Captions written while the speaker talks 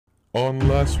On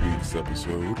last week's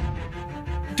episode...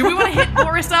 Do we want to hit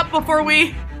Boris up before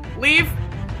we leave?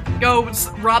 Go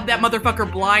rob that motherfucker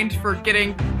blind for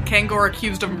getting Kangor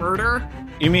accused of murder?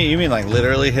 You mean like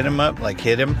literally hit him up? Like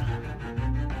hit him?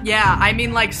 Yeah, I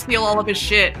mean like steal all of his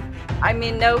shit. I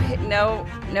mean no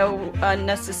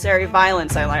unnecessary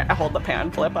violence. I hold the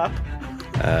pan flip up.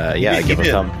 Yeah, I give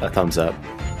a thumbs up.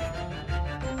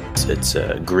 It's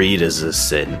greed is a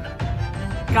sin.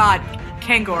 God,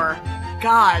 Kangor.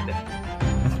 God.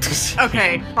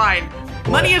 Okay, fine.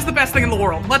 Money is the best thing in the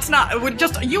world. Let's not.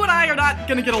 You and I are not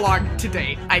gonna get along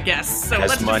today, I guess. So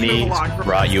let's Has just money move along.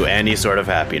 brought you any sort of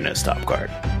happiness, Top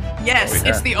Card? Yes,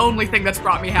 it's the only thing that's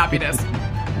brought me happiness.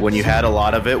 When you had a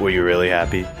lot of it, were you really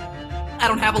happy? I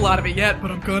don't have a lot of it yet, but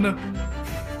I'm gonna.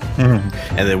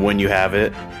 And then when you have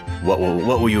it, what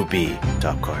will you be,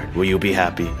 Top Card? Will you be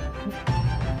happy?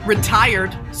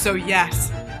 Retired, so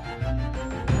yes.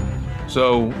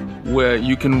 So where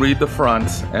you can read the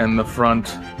front, and the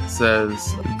front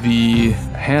says the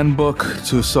Handbook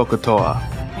to Sokotoa.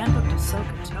 Handbook to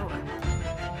Sokotoa.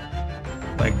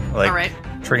 Like All right.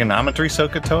 trigonometry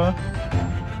Sokotoa?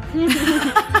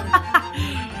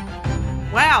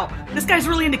 Wow, this guy's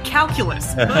really into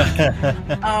calculus. Look.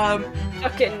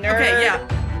 Fucking nerd. Okay, yeah.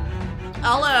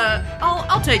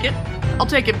 I'll take it. I'll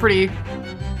take it pretty.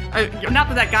 Not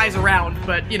that guy's around,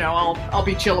 but I'll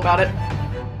be chill about it.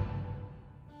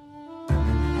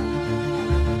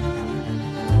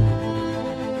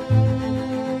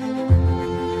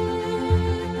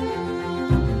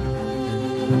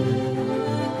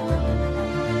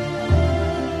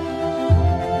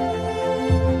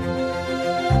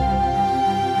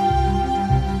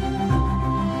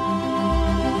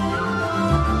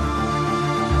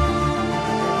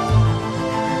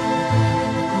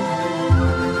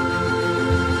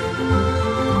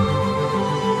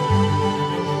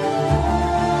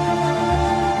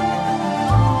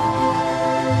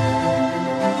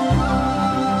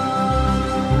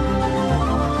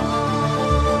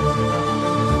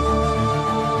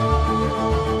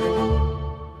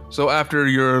 So after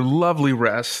your lovely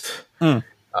rest,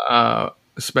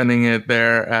 spending it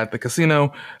there at the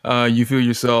casino, you feel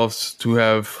yourselves to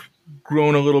have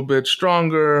grown a little bit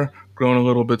stronger, grown a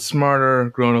little bit smarter,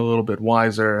 grown a little bit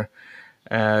wiser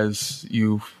as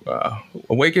you've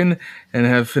awakened and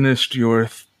have finished your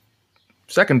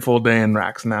second full day in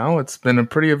Rax now. It's been a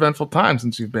pretty eventful time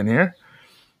since you've been here.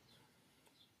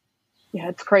 Yeah,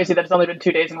 it's crazy that it's only been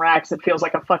 2 days in Rax. It feels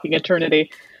like a fucking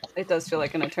eternity. It does feel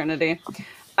like an eternity.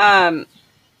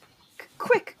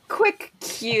 Quick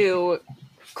cue,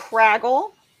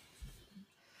 Craggle.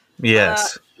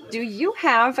 Yes. Do you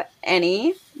have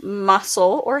any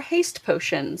muscle or haste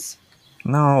potions?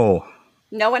 No.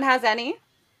 No one has any?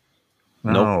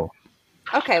 No.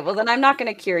 Okay, well then I'm not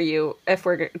going to cure you if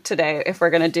we're going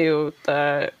to do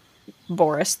the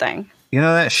Boris thing. You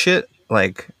know, that shit,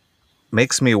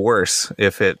 makes me worse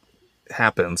if it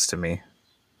happens to me.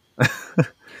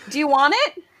 Do you want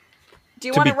it? Do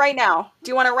you want it right now?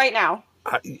 Do you want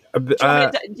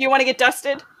to get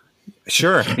dusted?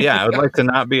 Sure. Yeah, I would like to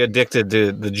not be addicted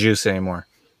to the juice anymore.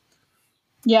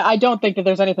 Yeah, I don't think that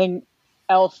there's anything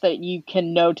else that you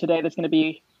can know today that's going to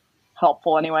be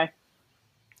helpful anyway.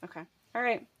 Okay. All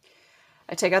right.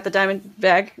 I take out the diamond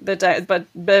bag,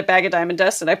 the bag of diamond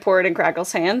dust, and I pour it in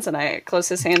Crackle's hands, and I close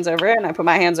his hands over it, and I put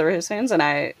my hands over his hands, and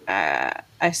I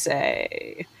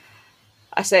say,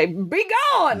 "Be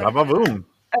gone!" Ba-ba-boom.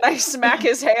 And I smack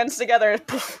his hands together.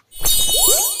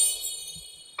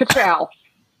 Ka-chow.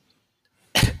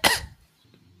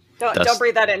 Don't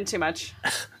breathe that in too much.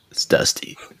 It's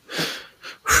dusty.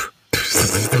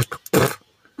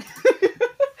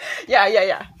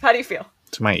 Yeah. How do you feel?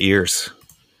 To my ears.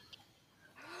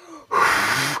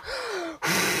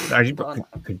 Are you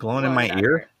blowing in my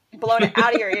ear? Blowing it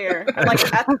out of your ear. I'm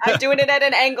doing it at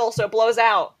an angle so it blows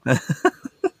out.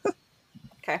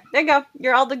 Okay, there you go.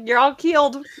 You're all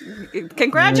healed.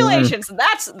 Congratulations.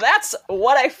 That's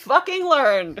what I fucking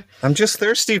learned. I'm just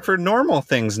thirsty for normal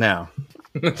things now.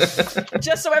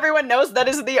 Just so everyone knows, that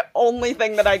is the only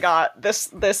thing that I got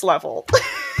this level.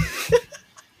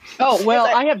 Oh, well,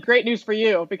 I have great news for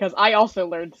you, because I also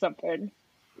learned something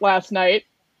last night,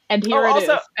 and here it is.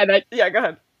 And go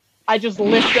ahead. I just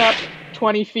lift up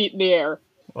 20 feet in the air.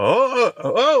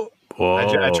 Oh! Whoa.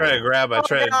 I try to grab the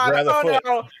foot.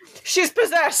 No. She's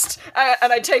possessed,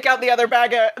 and I take out the other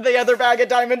bag of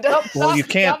diamond dust. Well, you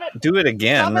can't do it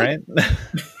again, right?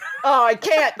 Oh, I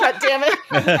can't. God damn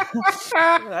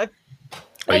it!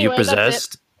 Are you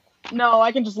possessed? No,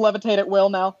 I can just levitate at will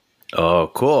now. Oh,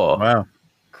 cool. Wow.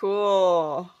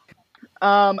 Cool.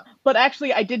 But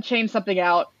actually, I did change something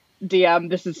out DM,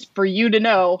 this is for you to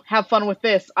know. Have fun with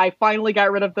this. I finally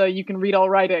got rid of the you can read all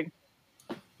writing.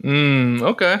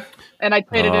 Okay. And I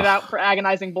traded it out for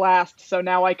Agonizing Blast, so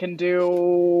now I can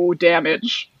do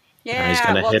damage. Yeah, He's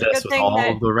gonna well, hit it's a us good with thing all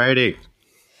that- of the writing.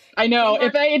 I know. Kangor-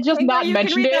 If I had just Kangor, not you can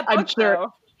mentioned read it, that I'm book, sure.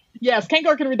 though. Yes,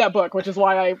 Kangor can read that book, which is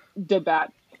why I did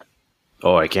that.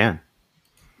 Oh, I can.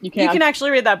 You can. You can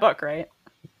actually read that book, right?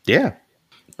 Yeah.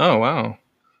 Oh, wow.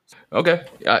 Okay.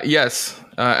 Yes.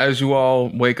 As you all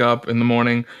wake up in the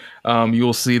morning,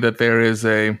 you'll see that there is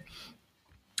a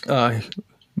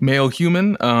male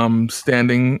human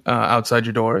standing outside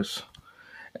your doors.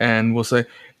 And we'll say,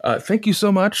 thank you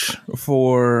so much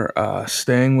for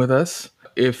staying with us.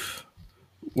 If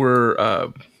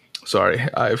we're... sorry,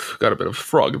 I've got a bit of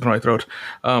frog in my throat.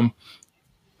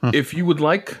 If you would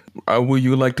like, will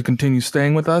you like to continue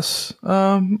staying with us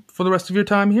for the rest of your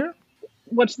time here?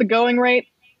 What's the going rate?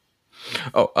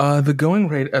 Oh, the going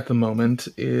rate at the moment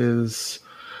is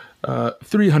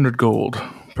 300 gold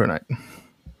per night.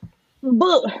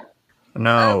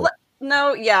 No.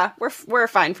 No, yeah, we're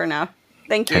fine for now.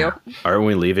 Thank you. Aren't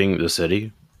we leaving the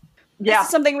city? This Yeah. is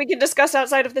something we can discuss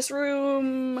outside of this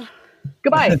room.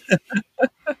 Goodbye.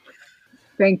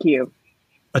 Thank you.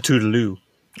 A toodaloo.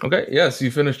 Okay, yes,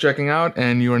 you finished checking out,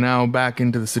 and you are now back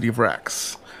into the city of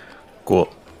Rex.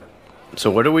 Cool. So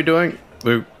what are we doing?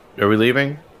 Are we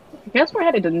leaving? I guess we're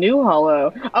headed to New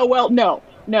Hollow. Oh, well, no.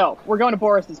 We're going to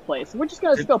Boris's place. We're just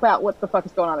going to scope out what the fuck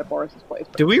is going on at Boris's place.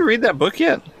 Did we read that book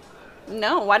yet?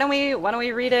 No, why don't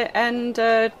we read it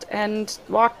and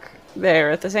walk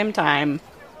there at the same time?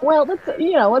 Well,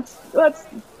 let's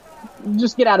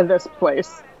just get out of this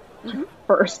place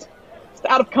first. Just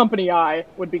out of company eye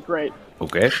would be great.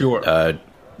 Okay. Sure. Can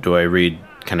I read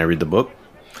the book?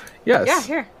 Yes. Yeah,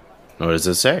 here. What does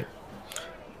it say?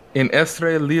 En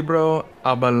este libro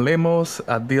hablemos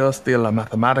a Dios de la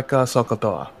matemática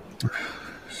Sokotoa.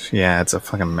 Yeah, it's a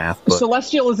fucking math book.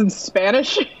 Celestial is in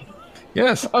Spanish?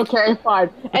 Yes. Okay, fine.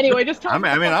 Anyway, just tell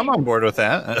I'm on board with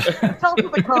that. tell us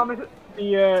what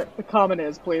the common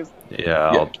is, please.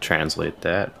 Yeah, I'll translate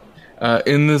that.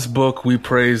 In this book, we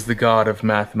praise the god of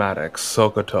mathematics,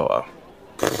 Sokotoa.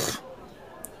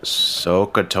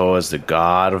 Sokotoa is the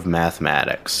god of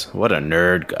mathematics. What a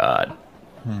nerd god.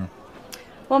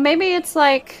 Well, maybe it's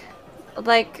like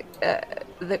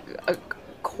the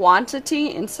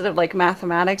quantity instead of like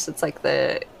mathematics. It's like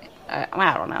the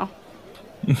I don't know.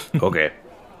 Okay.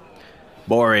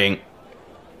 Boring.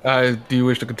 Do you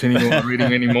wish to continue on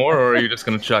reading any more, or are you just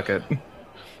going to chuck it?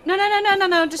 No.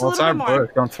 Just Well, a it's little our bit more.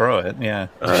 book. Don't throw it. Yeah.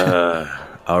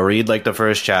 I'll read like the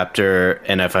first chapter,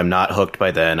 and if I'm not hooked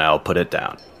by then, I'll put it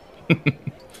down.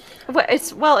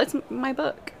 It's my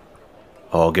book.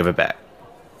 I'll give it back.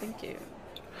 Thank you.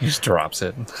 He just drops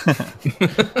it.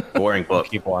 Boring book.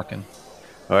 Keep walking.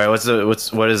 All right.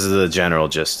 What is the general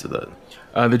gist of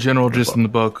The general gist in the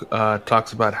book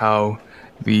talks about how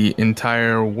the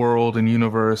entire world and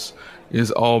universe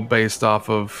is all based off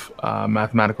of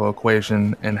mathematical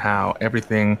equation, and how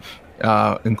everything,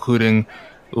 including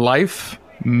life,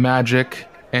 magic,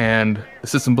 and the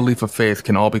system belief of faith,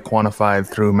 can all be quantified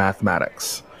through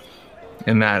mathematics.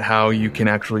 And that how you can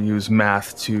actually use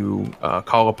math to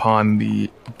call upon the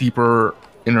deeper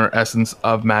inner essence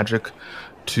of magic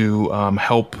to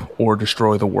help or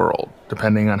destroy the world,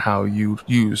 depending on how you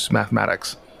use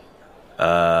mathematics.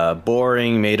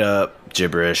 boring, made up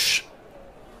gibberish.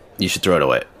 You should throw it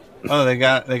away. Oh, they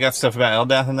got stuff about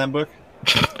Eldath in that book?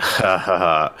 Ha ha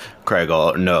ha. Craig,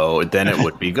 no, then it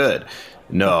would be good.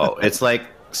 No, it's like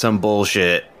some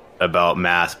bullshit about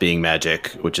math being magic,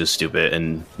 which is stupid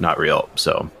and not real.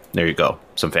 So there you go.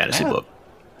 Some fantasy book.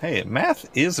 Hey, math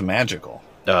is magical.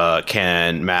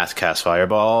 Can math cast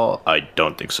fireball? I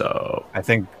don't think so. I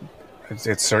think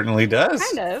it certainly does.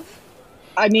 Kind of.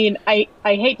 I mean, I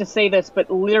hate to say this, but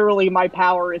literally my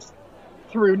power is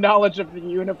through knowledge of the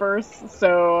universe.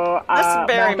 So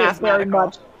That's very math is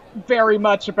mathematical. very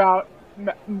much about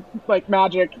like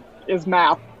magic is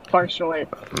math functionally.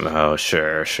 Oh,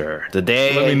 sure. The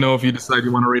day Let me know if you decide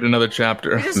you want to read another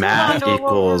chapter. Just math hold on, we'll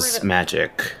equals read it.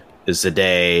 magic is the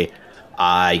day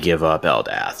I give up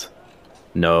Eldath.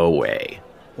 No way.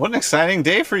 What an exciting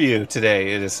day for you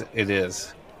today. It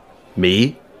is.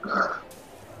 Me?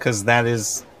 Because that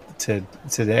is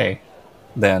today.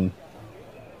 Then.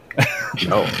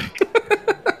 No.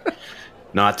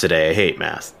 Not today. I hate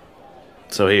math.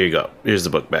 So here you go. Here's the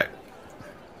book back.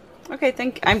 Okay,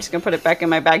 I'm just gonna put it back in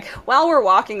my bag. While we're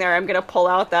walking there, I'm gonna pull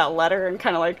out that letter and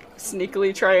kind of like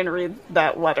sneakily try and read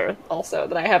that letter also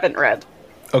that I haven't read.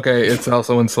 Okay, it's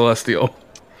also in Celestial.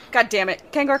 God damn it,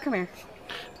 Kangor, come here.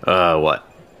 What?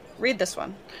 Read this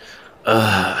one.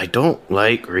 I don't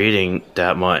like reading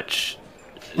that much.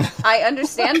 I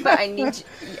understand, but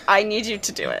I need you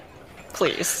to do it,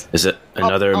 please. Is it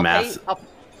another I'll math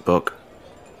book?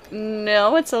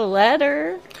 No, it's a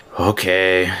letter.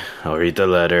 Okay, I'll read the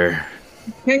letter.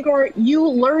 Kangor, you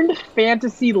learned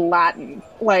fantasy Latin.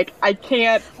 Like, I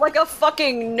can't. Like a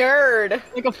fucking nerd.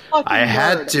 Like a fucking I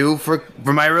had nerd. to for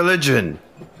my religion.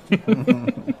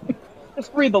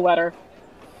 Just read the letter.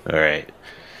 All right,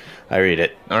 I read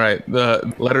it. All right.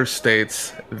 The letter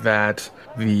states that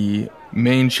the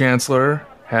main chancellor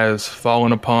has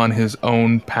fallen upon his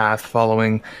own path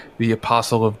following the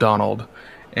Apostle of Donald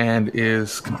and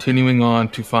is continuing on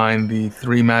to find the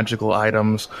 3 magical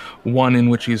items, one in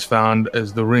which he's found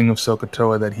as the Ring of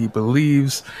Sokotoa that he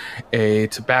believes a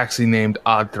tabaxi named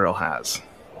Oddthrill has.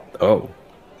 Oh,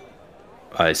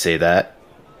 I say that.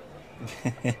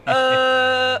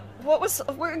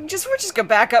 We're just gonna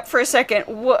back up for a second.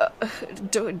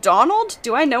 Donald?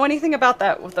 Do I know anything about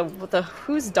that? With the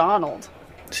who's Donald?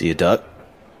 See a duck?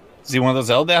 Is he one of those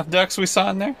Eldath ducks we saw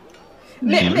in there?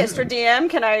 Mr. DM,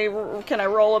 can I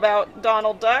roll about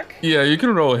Donald Duck? Yeah, you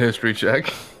can roll a history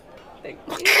check. Thank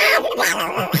you.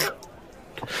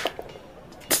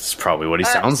 It's probably what he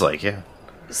sounds like, yeah.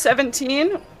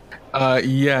 17.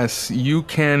 Yes, you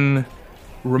can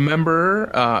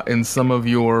remember in some of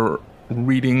your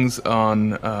readings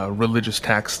on religious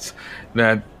texts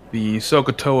that the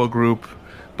Sokotoa group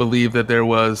believed that there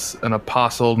was an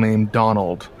apostle named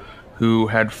Donald who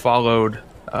had followed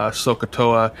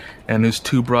Sokotoa and his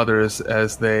 2 brothers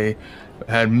as they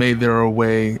had made their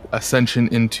way ascension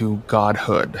into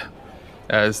godhood,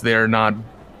 as they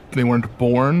weren't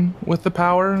born with the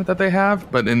power that they have,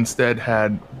 but instead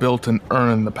had built and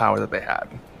earned the power that they had.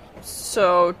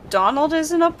 So Donald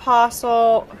is an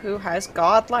apostle who has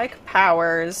godlike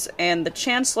powers, and the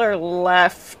Chancellor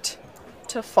left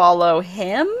to follow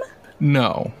him?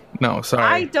 No, sorry.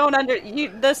 I don't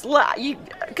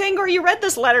Kangor, you read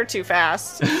this letter too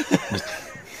fast.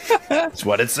 That's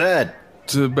what it said.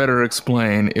 To better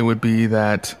explain, it would be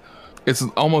that it's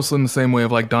almost in the same way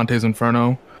of like Dante's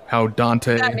Inferno, how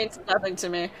Dante... That means nothing to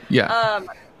me. Yeah.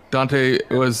 Dante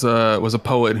was a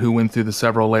poet who went through the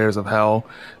several layers of hell,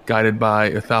 guided by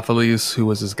Euthyphilus, who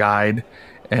was his guide,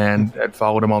 and had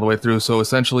followed him all the way through. So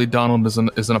essentially, Donald is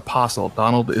an apostle.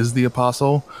 Donald is the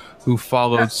apostle who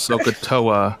followed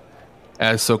Sokotoa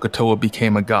as Sokotoa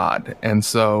became a god. And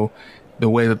so the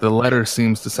way that the letter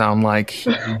seems to sound like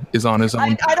he is on his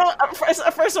own. I don't.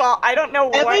 First of all, I don't know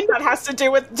what that has to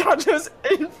do with Dante's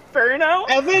Inferno.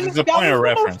 Evan, It's a point of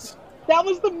reference. That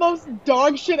was the most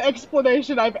dog shit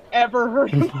explanation I've ever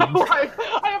heard in my life.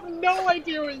 I have no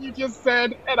idea what you just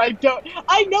said, and I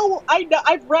know.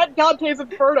 I've read Dante's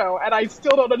Inferno, and I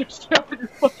still don't understand what you're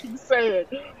fucking saying.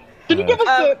 Can you give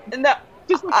us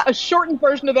a shortened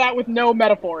version of that with no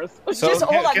metaphors? So Just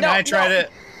hold on. can I try to...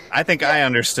 I think I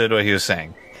understood what he was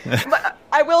saying. But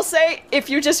I will say, if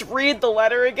you just read the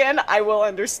letter again, I will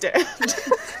understand.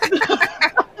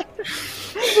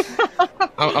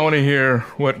 I want to hear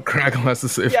what Craggle has to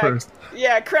say first.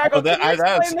 Yeah, Craggle, can you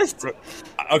explain this?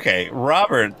 Okay,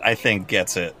 Robert, I think,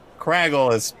 gets it.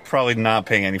 Craggle is probably not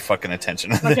paying any fucking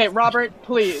attention. Okay, Robert,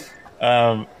 please.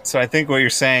 So I think what you're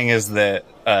saying is that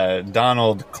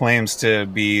Donald claims to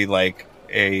be like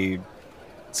a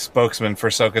spokesman for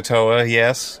Sokotoa,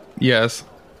 yes? Yes.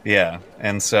 Yeah,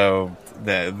 and so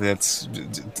that's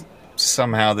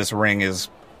somehow this ring is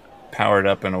powered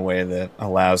up in a way that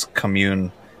allows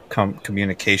communication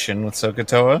with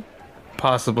Sokotoa.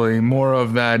 Possibly. More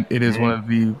of that, it is one of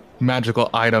the magical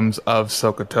items of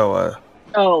Sokotoa.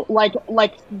 Oh, like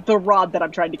the rod that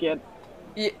I'm trying to get.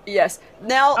 Yes.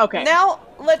 Now, Okay. Now,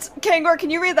 Kangor, can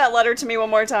you read that letter to me one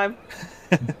more time?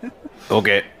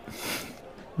 Okay.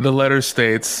 The letter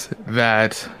states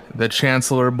that the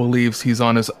Chancellor believes he's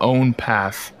on his own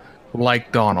path,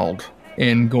 like Donald,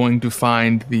 in going to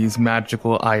find these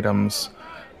magical items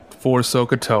for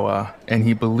Sokotoa, and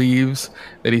he believes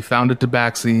that he found a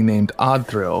tabaxi named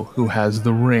Oddthrill who has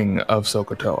the ring of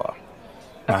Sokotoa.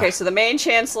 Okay, so the main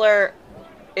Chancellor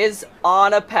is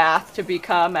on a path to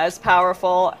become as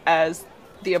powerful as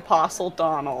the Apostle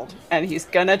Donald, and he's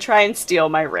gonna try and steal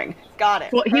my ring. Got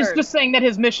it. Well, he's Heard. just saying that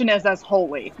his mission is as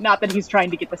holy, not that he's trying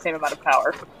to get the same amount of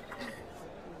power.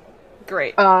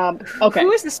 Great. Okay.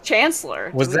 Who is this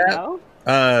Chancellor? Was Do we that-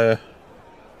 know?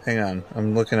 Hang on,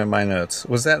 I'm looking at my notes.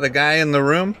 Was that the guy in the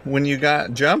room when you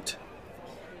got jumped?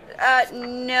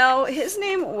 No, his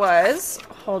name was,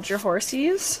 hold your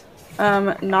horsies,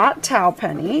 not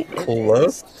Towpenny.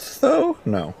 Clotho?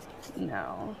 No.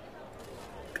 No.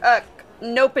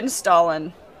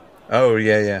 Nopenstollen. Oh,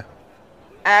 yeah.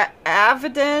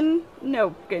 Avedon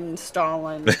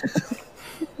Nopenstallen.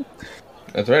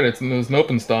 That's right. It's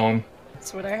Nopenstallen.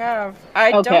 That's what I have.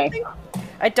 Okay.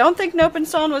 I don't think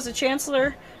Nopenstallen was a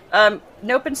chancellor.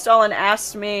 Nopenstallen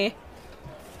asked me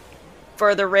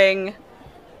for the ring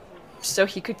so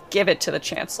he could give it to the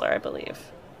chancellor, I believe.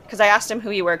 Because I asked him who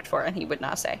he worked for, and he would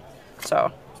not say.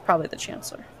 So, it's probably the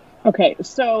chancellor. Okay,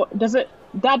 so does it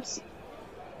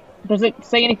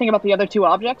say anything about the other two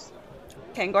objects?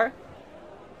 Kangor?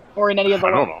 Or in any of the...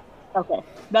 I don't know. Okay,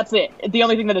 that's it. The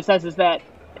only thing that it says is that,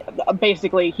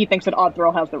 basically, he thinks that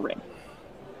Oddthrill has the ring.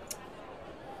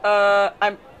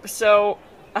 I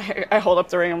hold up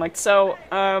the ring, I'm like,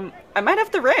 I might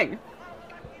have the ring.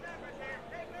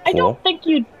 I don't think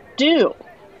you do.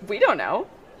 We don't know.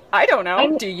 I don't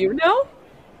know. Do you know?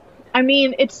 I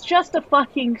mean, it's just a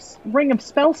fucking ring of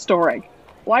spell storing.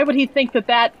 Why would he think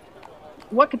that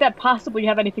what could that possibly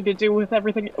have anything to do with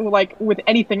everything, like, with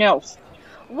anything else?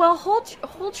 Well, hold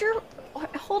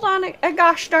on a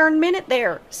gosh darn minute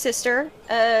there, sister.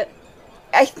 I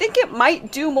think it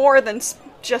might do more than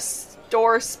just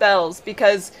store spells,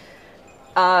 because,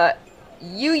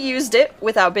 you used it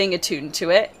without being attuned to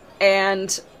it,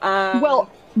 and, well,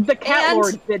 the Cat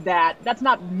Lord did that. That's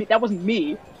not me. That wasn't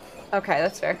me. Okay,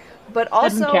 that's fair. But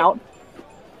also, doesn't count.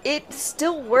 It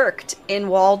still worked in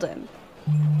Walden.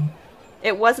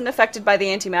 It wasn't affected by the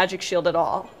anti-magic shield at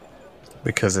all.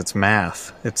 Because it's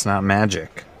math. It's not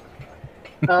magic.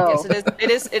 Oh.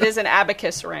 Yes, it is an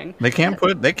abacus ring. They can't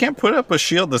put up a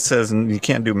shield that says you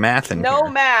can't do math in here. No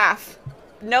math.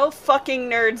 No fucking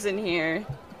nerds in here.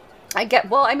 But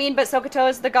Sokoto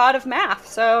is the god of math,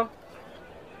 so...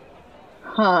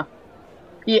 Huh.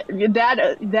 Yeah,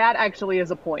 that actually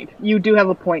is a point. You do have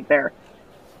a point there.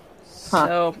 Huh.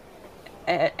 So,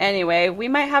 anyway, we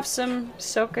might have some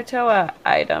Sokotoa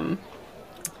item.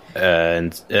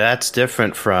 And that's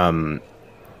different from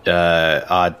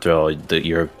Oddthrill,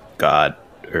 your god,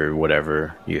 or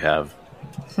whatever you have.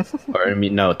 Or, I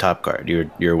mean, no, top card.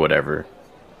 You're whatever.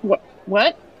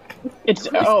 What?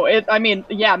 It's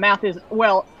math is,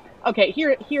 well, okay,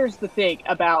 here's the thing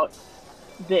about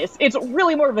this. It's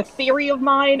really more of a theory of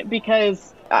mine,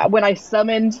 because when I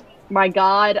summoned my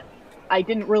god, I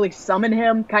didn't really summon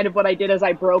him. Kind of what I did is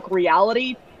I broke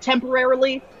reality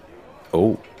temporarily.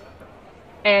 Oh.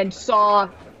 And saw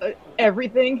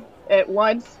everything at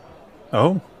once.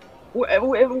 Oh.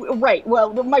 Right.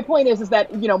 Well, my point is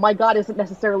that, my god isn't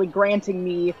necessarily granting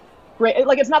me...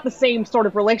 Like, it's not the same sort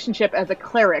of relationship as a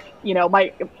cleric.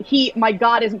 My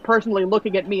god isn't personally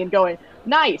looking at me and going,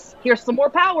 nice, here's some more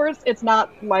powers. It's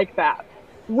not like that.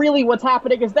 Really, what's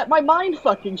happening is that my mind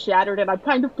fucking shattered, and I'm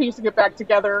kind of piecing it back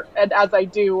together, and as I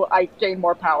do, I gain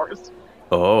more powers.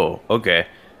 Oh, okay.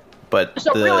 But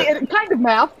so really, kind of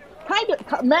math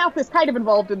is kind of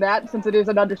involved in that, since it is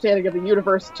an understanding of the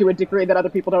universe to a degree that other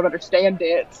people don't understand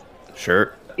it.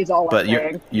 Sure. Is all I'm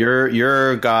saying.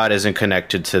 Your god isn't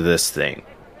connected to this thing.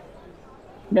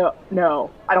 No.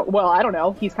 I don't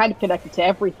know. He's kind of connected to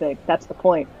everything. That's the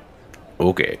point.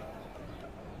 Okay.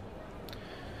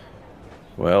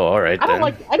 Well, all right.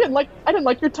 I didn't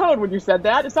like your tone when you said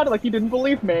that. It sounded like you didn't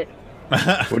believe me.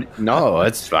 No,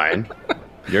 that's fine.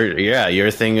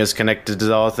 Your thing is connected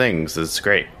to all things. It's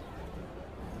great.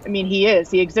 I mean, he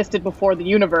is. He existed before the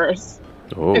universe.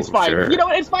 Oh, it's fine. Sure.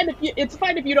 It's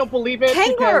fine if you don't believe it.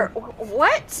 Kangor,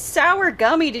 what sour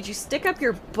gummy did you stick up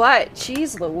your butt?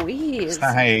 Jeez Louise. It's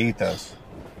not how you eat those.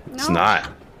 No. It's not.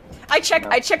 I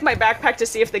check my backpack to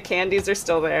see if the candies are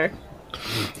still there.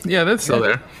 Yeah, that's still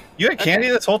there. You had candy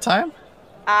this whole time?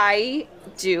 I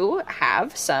do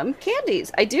have some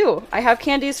candies. I do. I have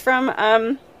candies from,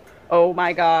 oh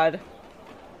my god.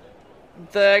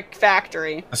 The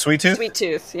factory. A Sweet Tooth? Sweet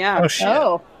Tooth, yeah. Oh, shit.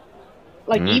 Oh.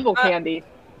 Like evil candy.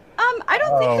 I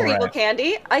don't think they're evil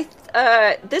candy.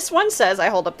 This one says, I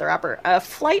hold up the wrapper,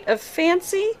 Flight of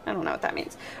Fancy. I don't know what that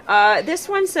means. This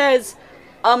one says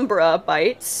Umbra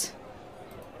Bites.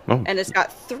 Oh. And it's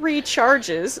got 3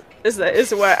 charges,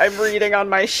 is what I'm reading on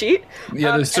my sheet.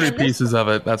 Yeah, there's 3 pieces of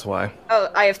it, that's why. Oh,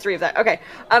 I have 3 of that. Okay.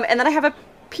 And then I have a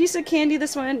piece of candy.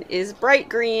 This one is bright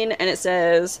green, and it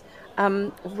says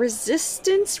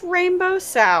Resistance Rainbow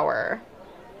Sour.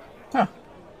 Huh.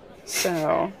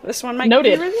 So, this one might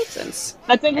Noted. be Resistance.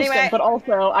 That's interesting, Anyway. but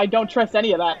also, I don't trust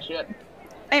any of that shit.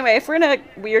 Anyway, if we're in a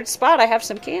weird spot, I have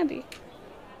some candy.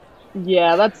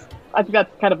 Yeah, I think that's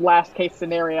kind of last case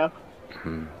scenario.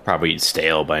 Probably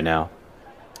stale by now.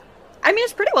 I mean,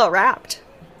 it's pretty well wrapped.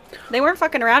 They weren't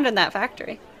fucking around in that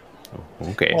factory.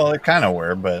 Okay. Well, they kind of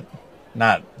were, but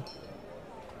not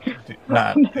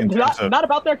in terms of... Not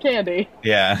about their candy.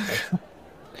 Yeah.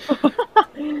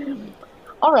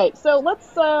 All right, so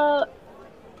let's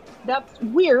That's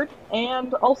weird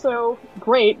and also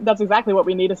great. That's exactly what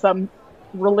we need, is some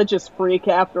religious freak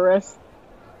after us.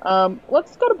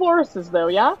 Let's go to Boris's, though,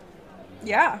 yeah?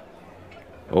 Yeah.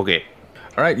 Okay.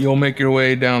 All right, you'll make your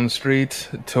way down the street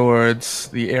towards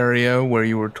the area where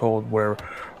you were told where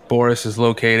Boris is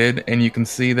located, and you can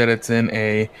see that it's in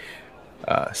a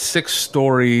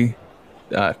 6-story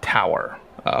tower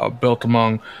built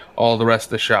among all the rest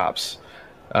of the shops.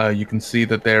 You can see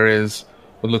that there is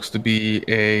what looks to be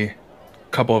a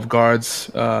couple of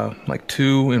guards, like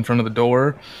 2 in front of the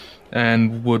door,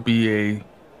 and would be a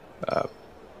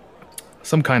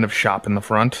some kind of shop in the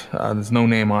front. There's no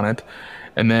name on it.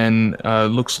 And then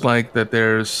looks like that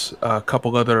there's a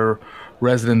couple other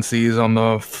residencies on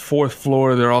the 4th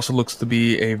floor. There also looks to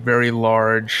be a very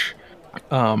large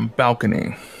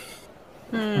balcony.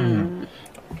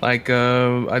 Like,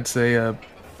 I'd say a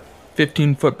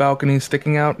 15-foot balcony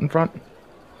sticking out in front.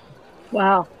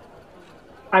 Wow.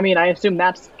 I mean, I assume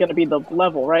that's going to be the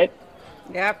level, right?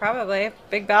 Yeah, probably.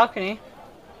 Big balcony.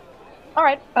 All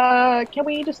right. Can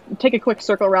we just take a quick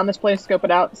circle around this place, scope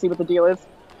it out, see what the deal is?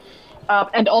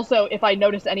 And also, if I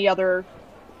notice any other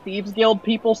Thieves Guild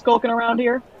people skulking around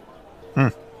here?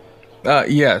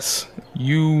 Yes.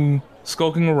 You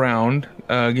skulking around.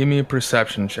 Give me a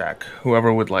perception check.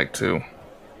 Whoever would like to.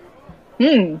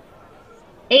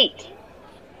 8.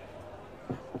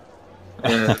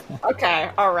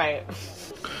 Okay, all right.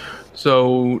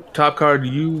 So, top card,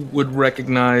 you would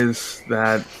recognize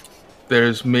that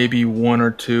there's maybe 1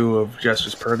 or 2 of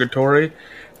Jester's Purgatory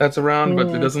that's around, but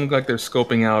it doesn't look like they're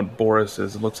scoping out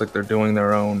Boris's. It looks like they're doing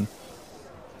their own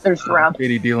They're just around.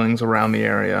 shady dealings around the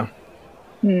area.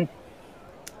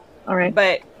 All right.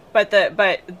 But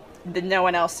no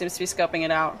one else seems to be scoping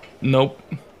it out. Nope.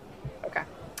 Okay.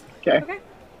 Okay.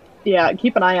 Yeah,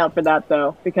 keep an eye out for that,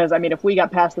 though, because, I mean, if we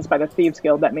got past this by the Thieves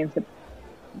Guild, that means that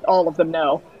all of them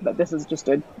know that this is just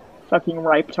a fucking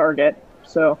ripe target,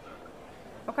 so...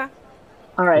 Okay.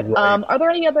 All right. Right. Are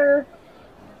there any other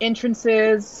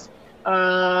entrances,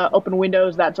 open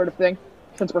windows, that sort of thing?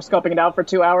 Since we're scoping it out for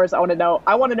 2 hours, I want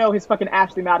to know his fucking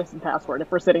Ashley Madison password if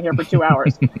we're sitting here for 2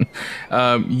 hours.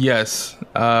 Yes.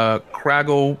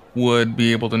 Craggle would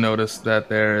be able to notice that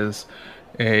there's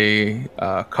a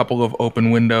couple of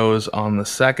open windows on the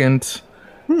 2nd,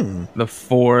 the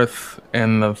 4th,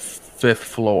 and the 5th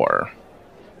floor.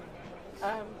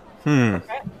 Okay.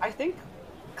 I think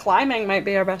climbing might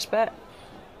be our best bet.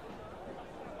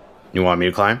 You want me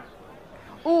to climb?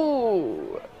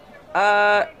 Ooh.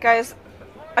 Guys,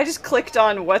 I just clicked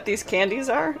on what these candies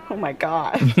are. Oh my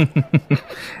god.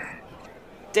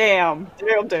 Damn.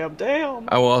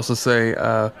 I will also say,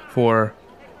 for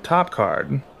top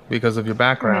card, because of your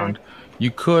background,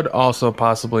 you could also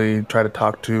possibly try to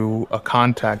talk to a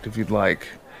contact if you'd like,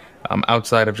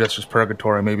 outside of Jester's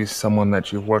Purgatory, maybe someone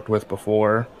that you've worked with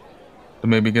before, to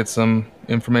maybe get some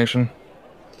information.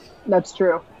 That's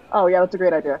true. Oh, yeah, that's a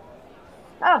great idea.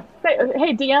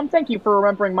 Hey, DM, thank you for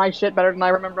remembering my shit better than I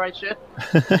remember my shit.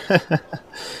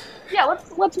 Yeah,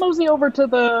 let's mosey over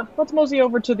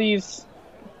to these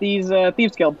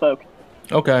Thieves Guild folk.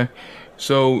 Okay,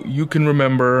 so you can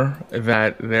remember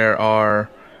that there are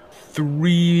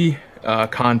 3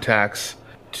 contacts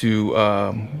to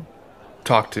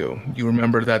talk to. You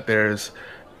remember that there's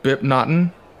Bip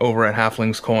Naughton over at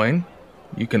Halfling's Coin.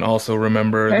 You can also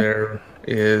remember there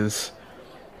is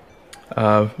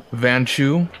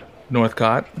Vanchu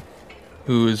Northcott,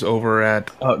 who is over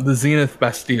at the Zenith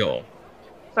Bastille.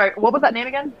 Sorry, what was that name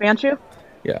again? Vanchu?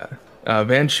 Yeah,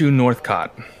 Vanchu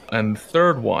Northcott. And the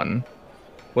third one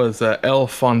was El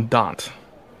Fondant,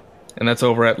 and that's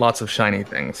over at Lots of Shiny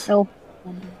Things. Okay.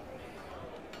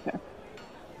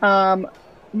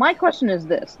 My question is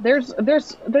this: there's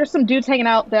some dudes hanging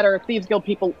out that are Thieves Guild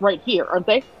people right here, aren't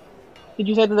they? Did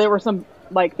you say that there were some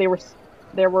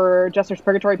there were Jester's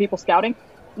Purgatory people scouting?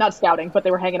 Not scouting, but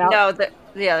they were hanging out. No, they're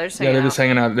just hanging They're out. just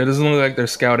hanging out. It doesn't look like they're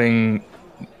scouting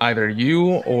either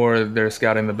you or they're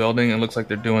scouting the building. It looks like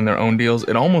they're doing their own deals.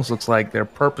 It almost looks like they're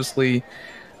purposely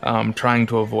trying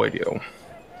to avoid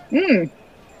you.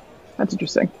 That's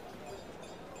interesting.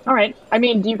 All right. I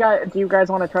mean, do you guys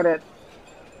want to try to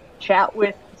chat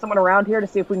with someone around here to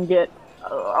see if we can get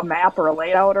a map or a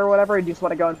layout or whatever? Or do you just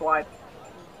want to go in blind?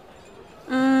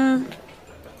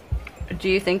 Do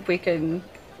you think we can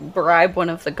bribe one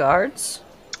of the guards?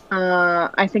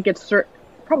 I think it's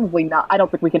probably not. I don't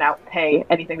think we can outpay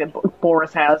anything that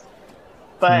Boris has.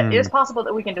 But it is possible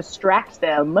that we can distract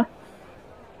them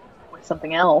with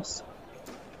something else.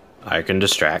 I can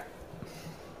distract.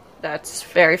 That's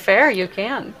very fair. You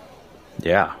can.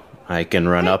 Yeah. I can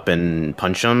run up and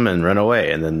punch them and run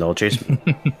away, and then they'll chase me.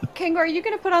 Kangor, are you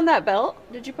gonna put on that belt?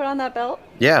 Did you put on that belt?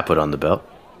 Yeah, I put on the belt.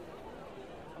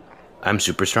 I'm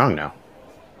super strong now.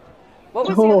 What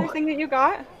was the other thing that you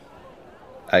got?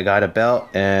 I got a belt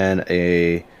and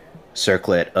a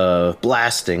circlet of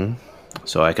blasting,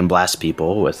 so I can blast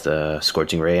people with a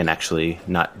scorching ray and actually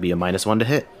not be a -1 to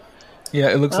hit. Yeah,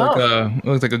 it looks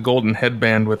like a golden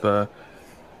headband with a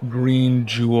green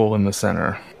jewel in the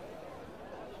center.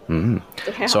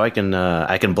 Yeah. So I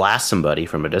can blast somebody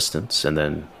from a distance and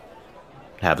then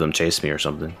have them chase me or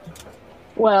something.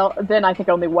 Well, then I think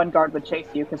only one guard would chase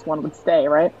you because one would stay,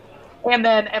 right? And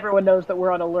then everyone knows that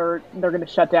we're on alert. And they're going to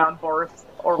shut down Boris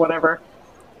or whatever.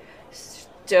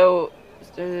 So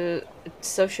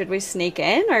should we sneak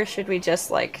in, or should we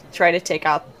just like try to take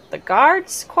out the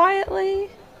guards quietly?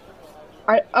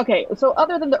 Okay, so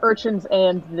other than the urchins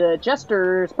and the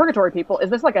jesters, purgatory people, is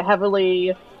this like a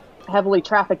heavily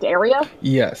trafficked area?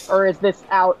 Yes. Or is this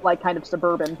out like kind of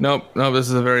suburban? Nope, this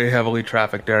is a very heavily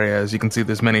trafficked area. As you can see,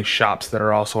 there's many shops that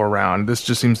are also around. This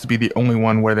just seems to be the only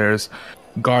one where there's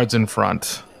guards in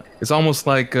front. It's almost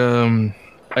like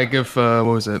if what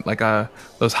was it, like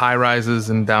those high rises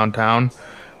in downtown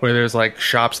where there's like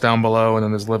shops down below and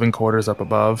then there's living quarters up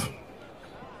above.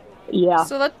 Yeah.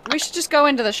 So we should just go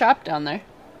into the shop down there.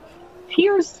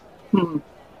 Here's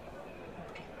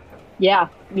yeah,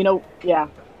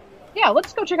 yeah,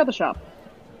 let's go check out the shop.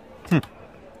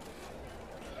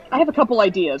 I have a couple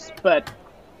ideas, but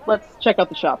let's check out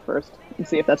the shop first and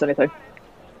see if that's anything.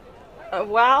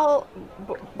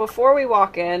 Before we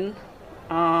walk in,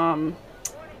 I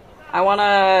want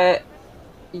to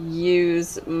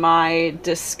use my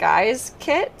disguise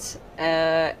kit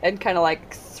and kind of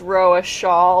like throw a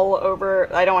shawl over.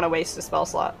 I don't want to waste a spell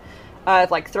slot.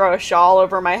 Like throw a shawl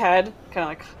over my head, kind of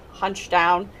like hunch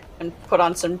down and put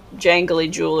on some jangly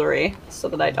jewelry so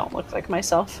that I don't look like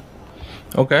myself.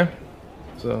 Okay.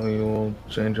 So you will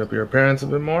change up your appearance a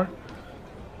bit more.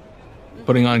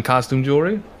 Putting on costume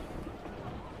jewelry.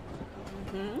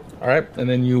 All right, and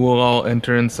then you will all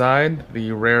enter inside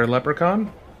the rare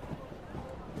leprechaun.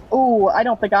 Oh, I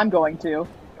don't think I'm going to,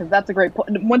 because that's a great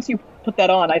point. Once you put that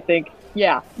on, I think,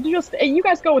 yeah, you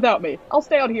guys go without me. I'll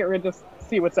stay out here and just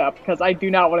see what's up, because I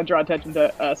do not want to draw attention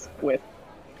to us with...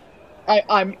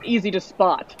 I'm easy to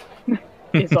spot,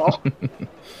 is all.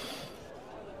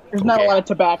 There's not a lot of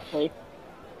tobacco.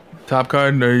 Top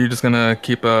card, or are you just going to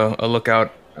keep a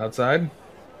lookout outside?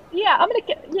 Yeah, I'm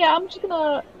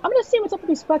gonna see what's up with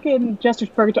these fucking Jester's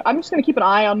Purgatory. I'm just gonna keep an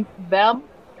eye on them,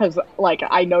 because, like,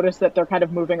 I notice that they're kind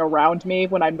of moving around me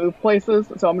when I move places,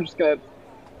 so I'm just gonna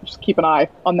keep an eye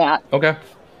on that. Okay.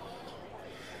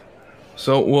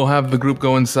 So we'll have the group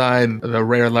go inside the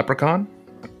rare leprechaun.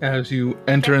 As you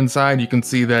enter inside, you can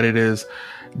see that it is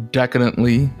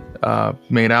decadently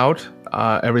made out.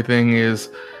 Everything is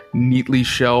neatly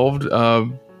shelved.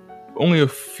 Only a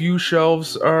few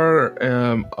shelves are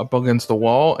up against the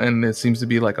wall, and it seems to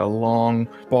be like a long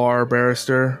bar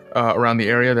barister around the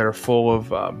area that are full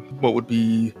of what would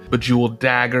be bejeweled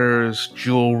daggers,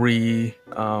 jewelry,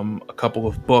 a couple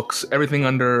of books, everything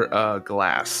under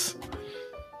glass.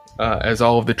 As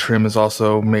all of the trim is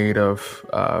also made of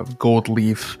gold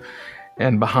leaf,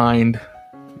 and behind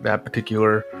that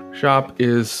particular shop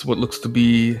is what looks to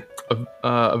be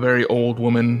a very old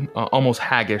woman, almost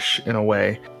haggish in a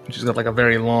way. She's got like a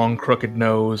very long, crooked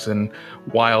nose and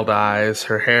wild eyes.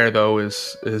 Her hair, though,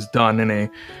 is done in a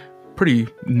pretty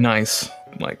nice,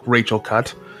 like, Rachel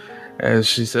cut. As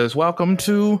she says, "Welcome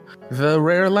to the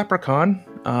Rare Leprechaun.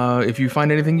 If you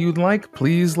find anything you'd like,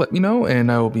 please let me know,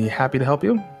 and I will be happy to help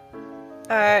you."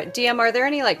 DM, are there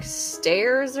any, like,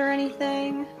 stairs or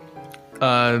anything?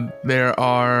 There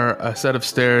are a set of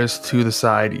stairs to the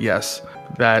side, yes,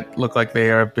 that look like they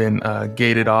have been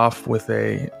gated off with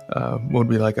a what would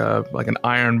be like an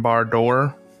iron bar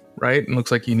door, right? It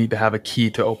looks like you need to have a key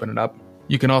to open it up.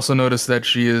 You can also notice that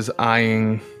she is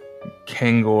eyeing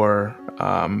Kangor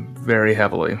very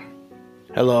heavily.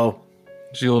 Hello.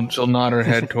 She'll nod her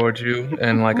head towards you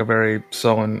and like a very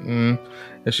sullen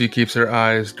as she keeps her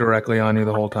eyes directly on you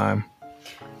the whole time.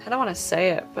 I don't want to say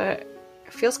it, but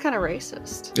it feels kind of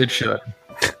racist. It should.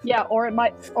 Yeah, or it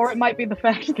might be the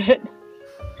fact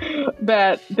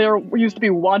that there used to be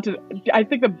wanted. I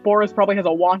think that Boris probably has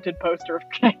a wanted poster of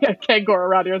Kangor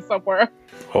around here somewhere.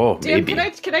 Oh, Damn, maybe.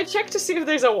 can I check to see if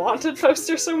there's a wanted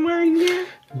poster somewhere in here?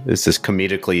 This is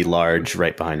comedically large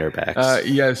right behind our backs.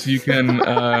 Yes, you can.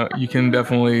 You can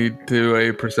definitely do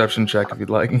a perception check if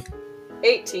you'd like.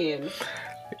 18.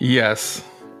 Yes,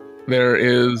 there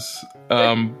is.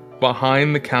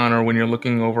 Behind the counter, when you're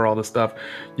looking over all the stuff,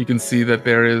 you can see that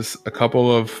there is a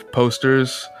couple of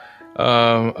posters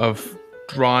of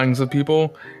drawings of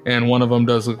people, and one of them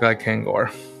does look like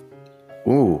Kangor.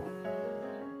 Ooh.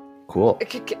 Cool.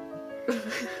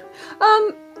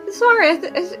 Sorry,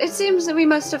 it seems that we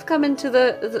must have come into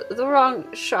the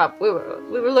wrong shop. We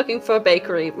were looking for a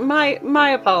bakery. My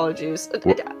apologies.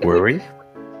 Were we?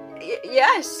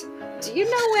 Yes. Do you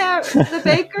know where the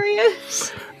bakery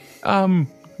is?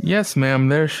 Yes, ma'am.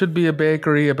 There should be a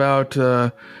bakery about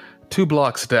 2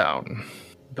 blocks down.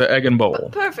 The Egg and Bowl.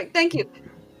 Perfect. Thank you.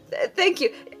 Thank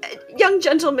you. Young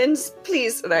gentlemen,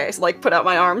 please. And I put out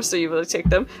my arms so you will take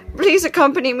them. Please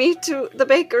accompany me to the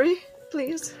bakery,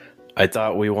 please. I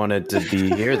thought we wanted to be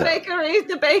here though.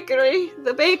 The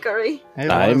bakery. Hey, as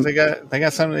long as they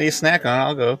got something to eat, snack on,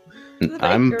 I'll go.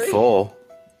 I'm full.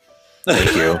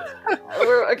 Thank you.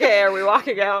 Are we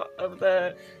walking out of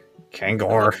the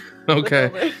Kangor.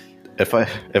 Okay.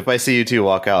 If I see you two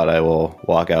walk out, I will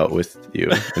walk out with you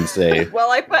and say,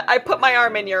 Well, I put my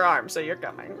arm in your arm, so you're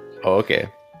coming. "Oh, okay.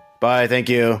 Bye, thank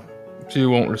you." She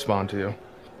won't respond to you.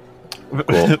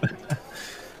 Cool.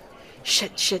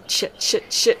 Shit.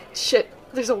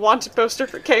 There's a wanted poster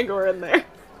for Kangor in there.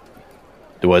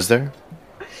 Was there?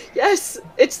 Yes,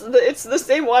 it's the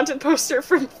same wanted poster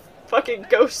from fucking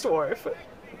Ghost Wharf.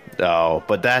 Oh,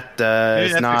 but that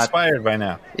is that's not expired by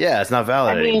now. Yeah, it's not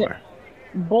valid anymore.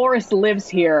 Boris lives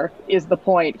here, is the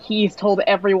point. He's told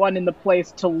everyone in the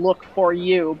place to look for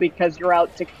you because you're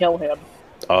out to kill him.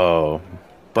 Oh,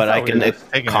 but I can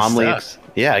calmly,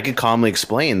 I can calmly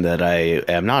explain that I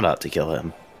am not out to kill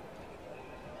him.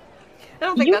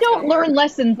 You don't learn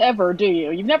lessons ever, do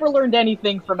you? You've never learned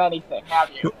anything from anything, have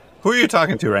you? Who are you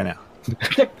talking to right now?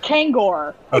 To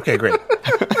Kangor. Okay, great.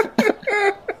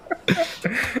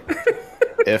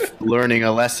 If learning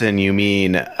a lesson you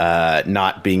mean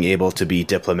not being able to be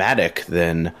diplomatic,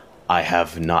 then I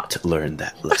have not learned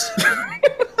that lesson.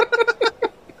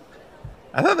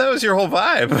 I thought that was your whole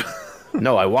vibe.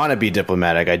 No, I want to be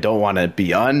diplomatic. I don't want to be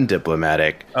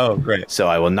undiplomatic. Oh, great. So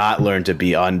I will not learn to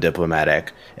be undiplomatic.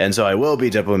 And so I will be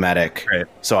diplomatic. Great.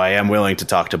 So I am willing to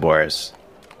talk to Boris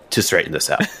to straighten this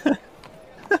out.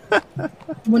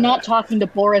 We're not talking to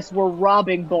Boris, we're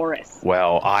robbing Boris.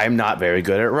 Well, I'm not very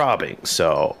good at robbing,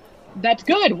 so... That's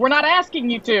good. We're not asking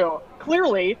you to.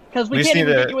 Clearly, because we can't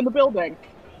even get you in the building.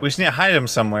 We just need to hide him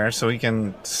somewhere so he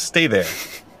can stay there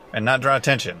and not draw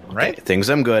attention, right? Okay, things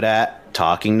I'm good at,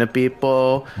 talking to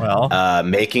people,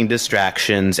 making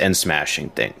distractions, and smashing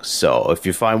things. So if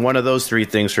you find one of those 3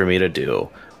 things for me to do,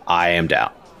 I am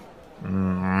down.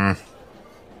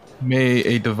 May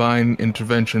a divine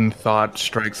intervention thought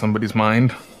strike somebody's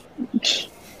mind?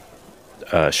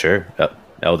 Sure.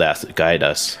 Eldath, guide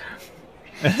us.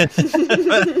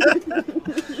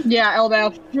 Yeah,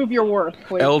 Eldath, prove your worth,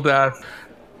 please. Eldath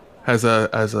has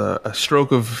a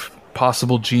stroke of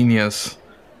possible genius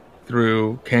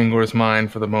through Kangor's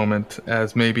mind for the moment,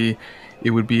 as maybe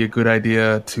it would be a good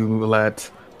idea to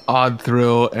let Odd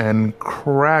Thrill and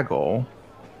Craggle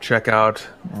check out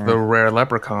the rare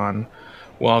leprechaun,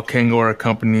 while Kangor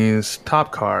accompanies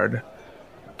Top Card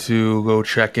to go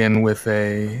check in with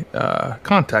a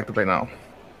contact that they know.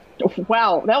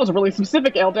 Wow, that was really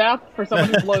specific, Eldath, for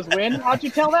someone who blows wind. How'd you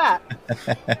tell that?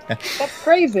 That's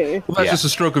crazy. Well, that's just a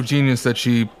stroke of genius that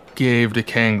she gave to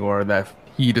Kangor that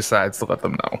he decides to let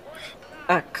them know.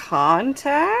 A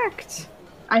contact?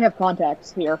 I have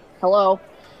contacts here. Hello?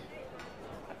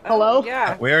 Hello?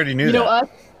 Yeah. We already knew You that. know us?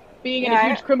 Being in a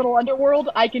huge criminal underworld,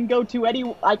 I could go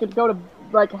to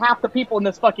like half the people in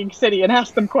this fucking city and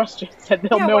ask them questions, and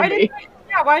they'll know me.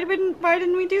 Why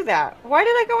didn't we do that? Why did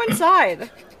I go inside?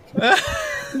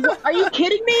 Are you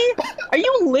kidding me? Are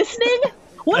you listening?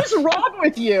 What is wrong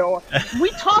with you? We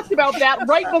talked about that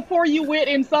right before you went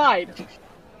inside.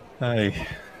 Hey.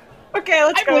 Okay,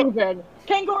 let's go. I'm leaving.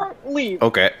 Kangor, leave.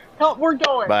 Okay. Hell, we're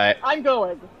going. Bye. I'm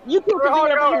going. You two can do all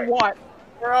whatever going. you want.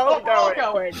 We're all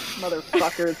going,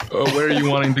 motherfuckers. Where are you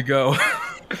wanting to go?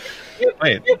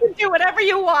 Wait, You can do whatever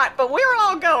you want, but we're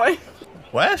all going.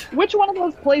 what? Which one of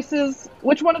those places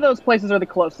are the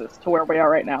closest to where we are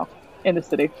right now in the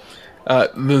city?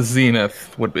 The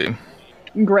Zenith would be.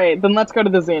 Great, then let's go to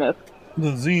the Zenith.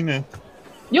 The Zenith.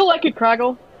 You'll like it,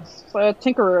 Craggle. It's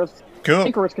Tinkerer's Cool.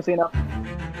 Tinkerer's Casino.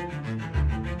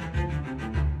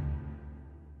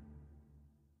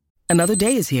 Another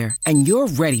day is here, and you're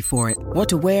ready for it. What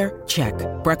to wear? Check.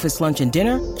 Breakfast, lunch, and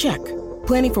dinner? Check.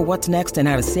 Planning for what's next and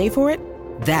how to save for it?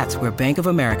 That's where Bank of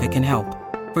America can help.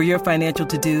 For your financial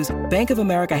to-dos, Bank of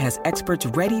America has experts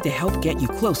ready to help get you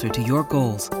closer to your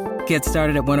goals. Get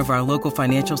started at one of our local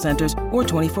financial centers or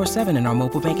 24/7 in our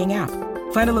mobile banking app.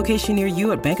 Find a location near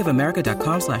you at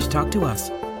bankofamerica.com/talktous.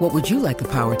 What would you like the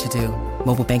power to do?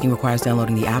 Mobile banking requires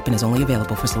downloading the app and is only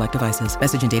available for select devices.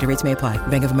 Message and data rates may apply.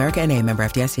 Bank of America N.A., member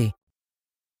FDIC.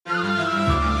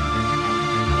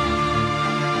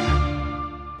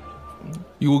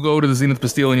 You will go to the Zenith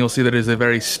Bastille and you'll see that it is a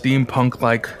very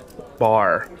steampunk-like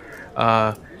bar,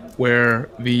 where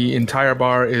the entire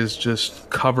bar is just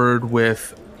covered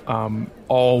with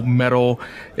all metal.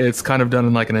 It's kind of done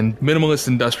in like an minimalist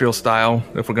industrial style,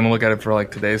 if we're going to look at it for like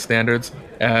today's standards.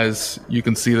 As you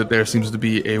can see that there seems to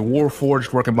be a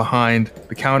warforged working behind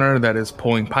the counter that is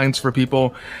pulling pints for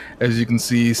people. As you can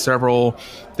see, several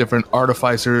different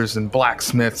artificers and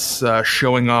blacksmiths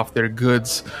showing off their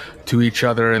goods to each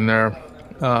other in their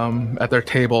at their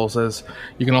tables. As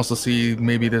you can also see,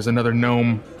 maybe there's another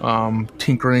gnome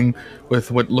tinkering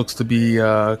with what looks to be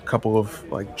a couple of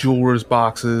like jeweler's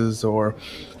boxes or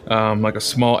like a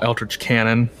small Eldritch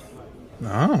cannon.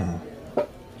 Oh,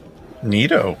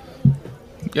 neato.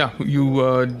 Yeah, you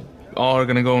all are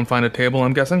gonna go and find a table,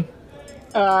 I'm guessing.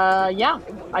 Yeah,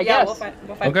 I guess. We'll find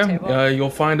a Okay, table. you'll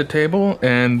find a table,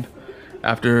 and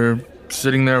after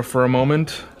sitting there for a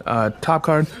moment, top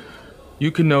card, you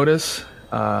can notice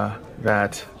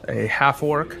that a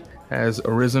half-orc has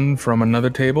arisen from another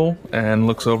table and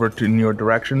looks over in your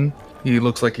direction. He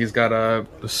looks like he's got a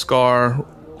scar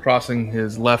crossing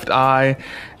his left eye,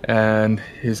 and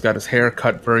he's got his hair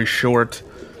cut very short,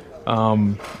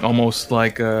 almost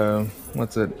like that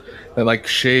like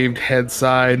shaved head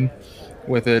side,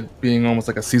 with it being almost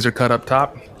like a Caesar cut up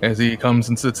top. As he comes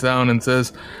and sits down and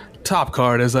says, "Top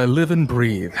card, as I live and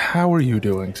breathe, how are you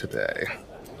doing today?"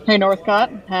 Hey,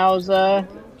 Northcott, how's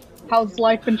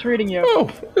life been treating you? Oh,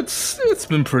 it's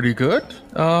been pretty good.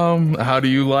 How do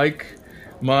you like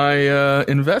my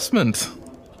investment?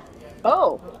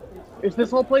 Oh, is this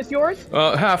whole place yours?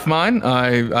 Half mine.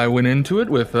 I went into it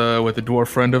with a dwarf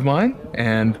friend of mine,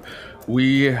 and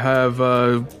we have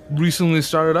recently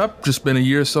started up. Just been a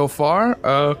year so far,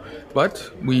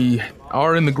 but we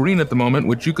are in the green at the moment,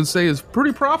 which you could say is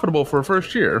pretty profitable for a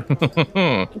first year.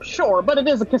 Sure, but it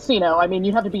is a casino. I mean,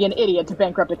 you have to be an idiot to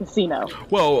bankrupt a casino.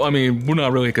 Well, I mean, we're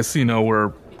not really a casino.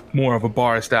 We're more of a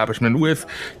bar establishment with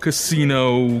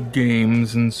casino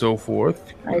games and so forth.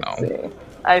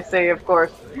 I see, of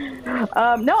course.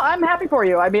 No, I'm happy for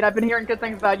you. I mean, I've been hearing good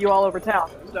things about you all over town,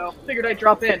 so figured I'd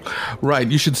drop in. Right,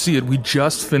 you should see it. We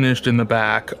just finished in the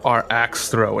back our axe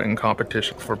throwing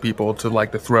competition for people to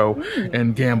like to throw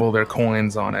and gamble their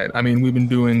coins on it. I mean, we've been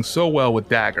doing so well with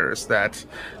daggers that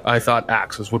I thought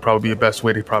axes would probably be the best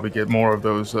way to probably get more of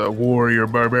those warrior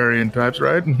barbarian types,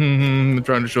 right?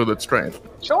 Trying to show that strength.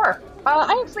 Sure.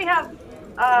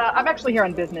 I'm actually here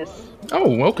on business.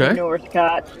 Oh, okay.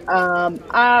 Northcott.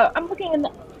 I'm looking.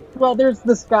 Well, there's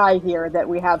this guy here that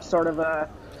we have sort of a.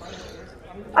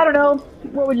 I don't know.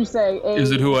 What would you say?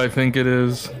 Is it who I think it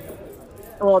is?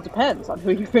 Well, it depends on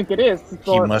who you think it is.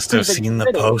 He must have seen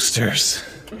the posters.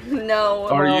 No.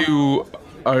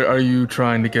 Are you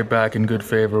trying to get back in good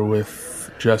favor with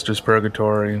Jester's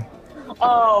Purgatory?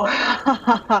 Oh,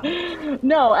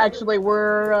 no, actually,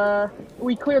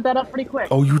 we cleared that up pretty quick.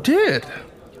 Oh, you did?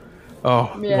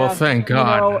 Oh, Yeah, well, thank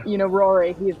God. You know,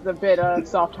 Rory, he's a bit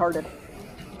soft-hearted.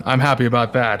 I'm happy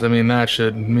about that. I mean, that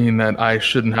should mean that I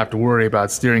shouldn't have to worry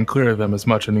about steering clear of them as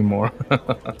much anymore.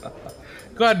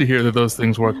 Glad to hear that those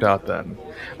things worked out then.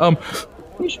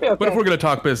 You should be okay. But if we're going to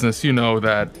talk business, you know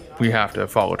that we have to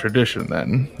follow tradition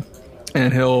then.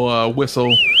 And he'll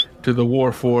whistle to the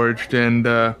Warforged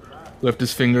and lift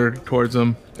his finger towards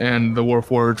him, and the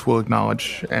Warforged will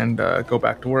acknowledge and go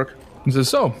back to work. He says,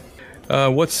 "So,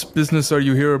 what's business are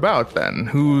you here about then?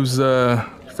 Whose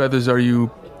feathers are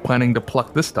you planning to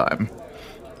pluck this time?"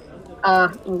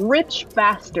 Rich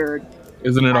bastard.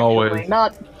 Isn't it always?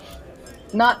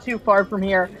 Not too far from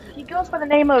here. He goes by the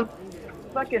name of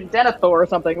fucking Denethor or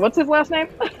something. What's his last name?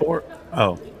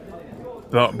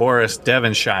 Boris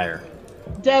Devonshire.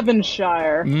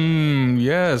 Devonshire.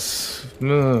 Yes.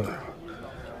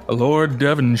 Lord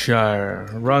Devonshire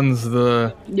runs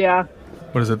the... Yeah,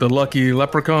 What is it, the Lucky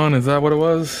Leprechaun? Is that what it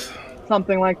was?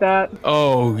 something like that.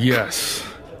 Oh, yes.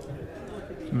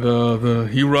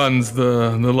 He runs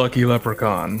the Lucky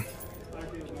Leprechaun.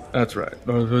 That's right.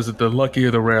 Or was it the Lucky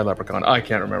or the Rare Leprechaun? I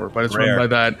can't remember, but it's Rare. run by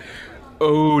that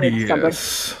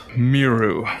odious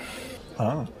Miru.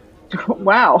 Oh.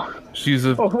 Wow. She's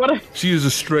a What a she is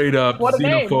a straight up What a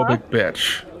name, xenophobic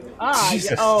bitch.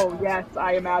 Jesus. Oh yes,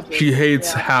 I imagine. She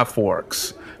hates Yeah. half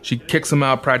orcs. She kicks them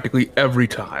out practically every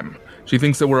time. She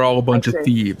thinks that we're all a bunch of see.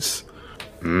 thieves.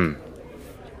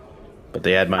 But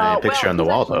they had my picture on the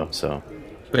wall, actually- though, so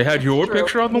They had your True.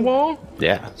 picture on the wall?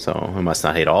 yeah. So I must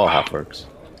not hate all half-orcs.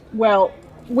 Well,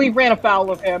 we ran afoul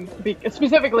of him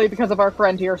specifically because of our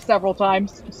friend here several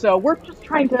times. So we're just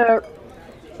trying to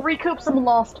recoup some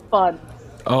lost funds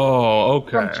Oh,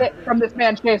 from, okay. from this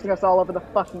man chasing us all over the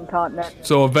fucking continent.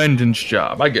 So a vengeance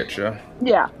job. I get you.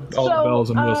 Yeah. All the bells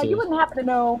and whistles. You wouldn't happen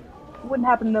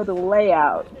to know the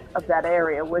layout of that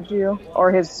area, would you?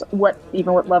 Or what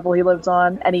level he lives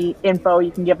on? Any info you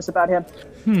can give us about him?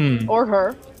 Or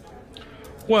her?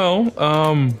 Well,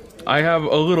 I have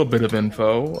a little bit of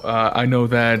info. I know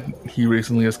that he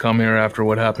recently has come here after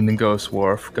what happened in Ghost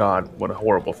Wharf. God, what a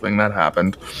horrible thing that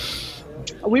happened.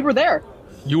 We were there.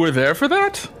 You were there for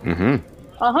that? Mm-hmm.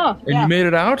 Uh-huh. And you made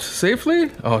it out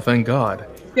safely? Oh, thank God.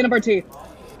 Skin of our teeth.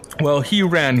 Well, he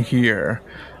ran here,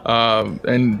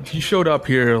 and he showed up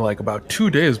here like about 2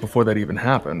 days before that even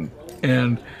happened.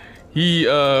 And he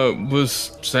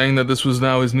was saying that this was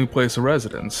now his new place of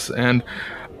residence. And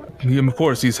of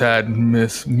course, he's had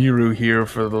Miss Miru here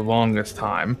for the longest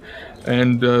time.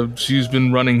 And she's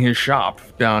been running his shop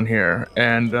down here.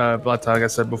 And like I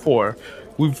said before,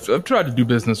 I've tried to do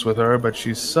business with her, but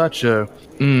she's such a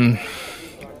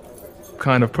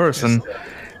kind of person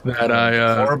that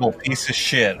I... horrible piece of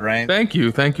shit, right? Thank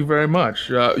you very much.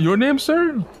 Your name,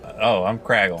 sir? Oh, I'm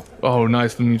Craggle. Oh,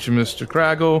 nice to meet you, Mr.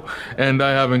 Craggle. And I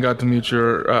haven't got to meet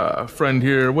your friend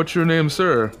here. What's your name,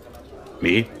 sir?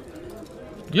 Me?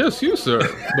 Yes, you, sir.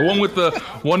 The one with the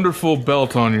wonderful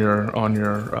belt on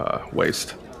your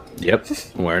waist. Yep.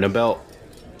 I'm wearing a belt.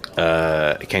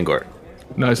 Kangor.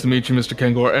 Nice to meet you, Mr.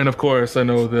 Kangor. And of course, I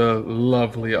know the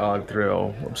lovely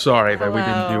Ogdrill. I'm sorry that we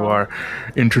didn't do our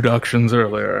introductions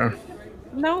earlier.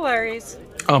 No worries.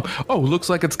 Looks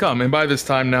like it's come. And by this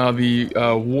time now, the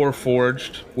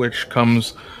Warforged, which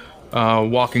comes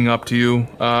walking up to you,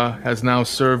 has now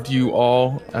served you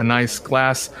all a nice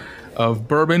glass of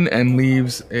bourbon and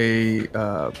leaves a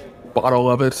bottle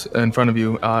of it in front of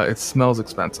you. It smells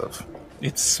expensive.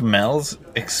 It smells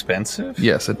expensive?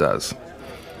 Yes, it does.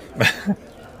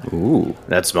 Ooh,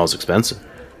 that smells expensive.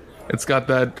 It's got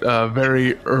that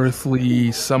very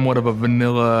earthly, somewhat of a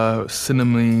vanilla,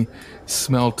 cinnamony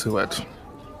smell to it.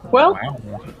 Well,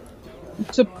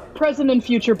 to present and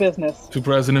future business. To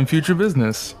present and future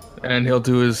business. And he'll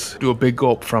do a big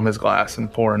gulp from his glass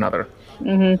and pour another.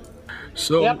 Mm-hmm.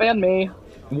 So, yep, and me.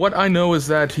 What I know is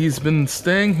that he's been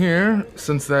staying here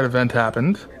since that event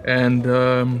happened,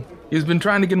 and he's been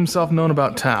trying to get himself known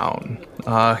about town.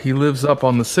 He lives up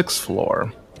on the 6th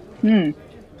floor.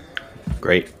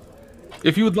 Great.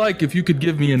 If you would like, if you could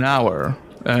give me an hour,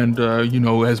 and,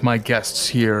 as my guests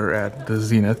here at the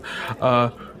Zenith,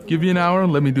 give me an hour,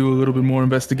 let me do a little bit more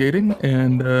investigating,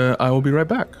 and I will be right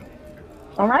back.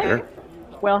 All right. Sure.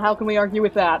 Well, how can we argue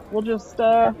with that? We'll just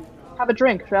have a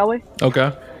drink, shall we?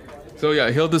 Okay. So,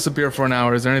 yeah, he'll disappear for an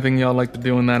hour. Is there anything y'all like to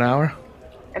do in that hour?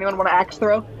 Anyone want to axe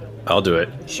throw? I'll do it.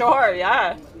 Sure,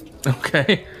 yeah.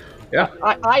 Okay. Yeah.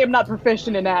 I am not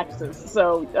proficient in axes,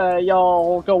 so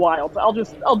y'all go wild. I'll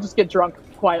just get drunk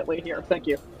quietly here. Thank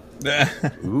you.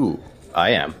 Ooh,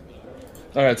 I am.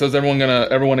 All right. So is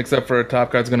everyone except for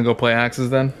Top Guy's gonna go play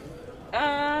axes then?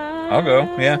 I'll go.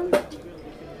 Yeah.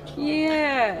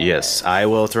 Yeah. Yes, I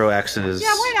will throw axes.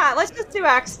 Yeah, why not? Let's just do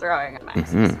axe throwing on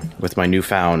axes. With my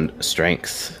newfound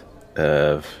strength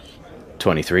of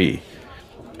 23,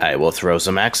 I will throw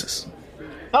some axes.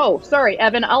 Oh, sorry,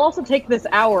 Evan. I'll also take this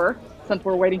hour, since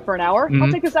we're waiting for an hour.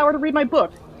 I'll take this hour to read my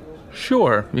book.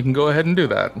 Sure. You can go ahead and do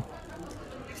that.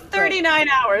 39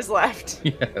 hours left.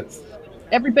 Yes.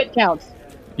 Every bit counts.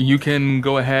 You can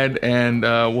go ahead and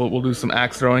we'll do some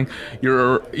axe throwing.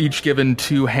 You're each given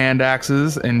 2 hand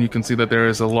axes, and you can see that there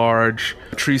is a large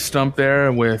tree stump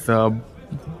there with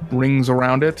rings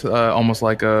around it, almost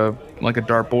like a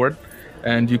dartboard.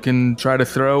 And you can try to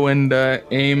throw and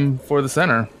aim for the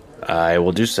center. I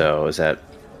will do so. Is that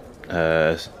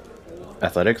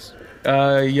athletics?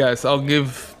 Yes, I'll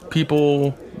give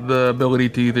people the ability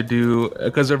to either do,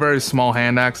 because they're very small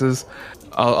hand axes,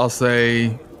 I'll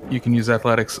say you can use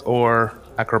athletics or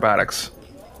acrobatics.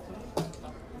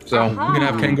 So we can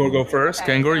have Kangor go first.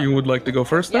 Okay. Kangor, you would like to go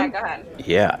first Yeah, then? go ahead.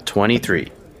 Yeah,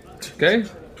 23. Okay,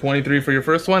 23 for your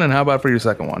first one, and how about for your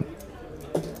second one?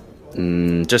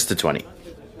 Just a 20.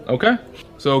 Okay,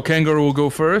 so Kangor will go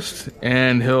first,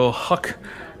 and he'll huck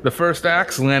the first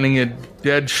axe, landing it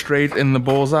dead straight in the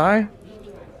bullseye.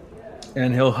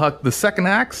 And he'll huck the second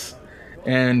axe,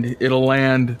 and it'll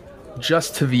land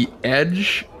just to the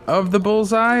edge of the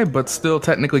bullseye, but still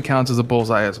technically counts as a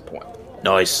bullseye as a point.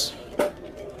 Nice. All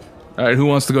right, who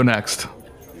wants to go next?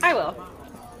 I will.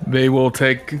 They will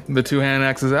take the 2 hand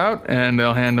axes out, and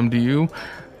they'll hand them to you.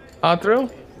 Thrill,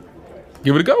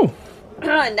 give it a go.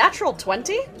 Natural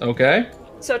 20, Okay,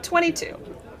 so 22.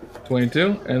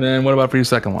 22. And then what about for your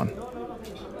second one?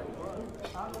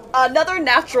 Another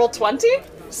natural 20,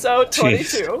 so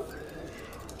 22.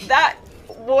 That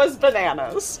was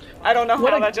bananas. I don't know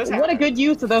how that just happened. What a good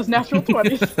use of those natural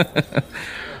 20s.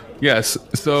 Yes.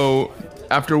 So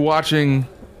after watching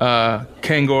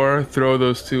Kangor throw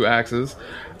those 2 axes,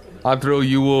 Adro,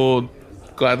 you will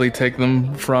gladly take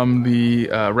them from the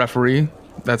referee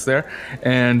that's there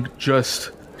and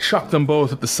just chuck them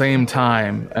both at the same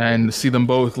time and see them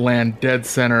both land dead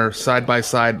center side by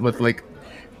side with like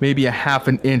maybe a half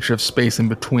an inch of space in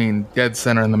between, dead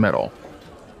center in the middle.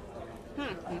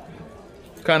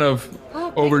 Kind of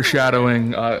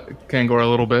overshadowing Kangor a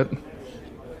little bit.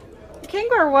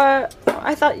 Kangor, what?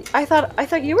 I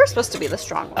thought you were supposed to be the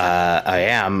strong one. I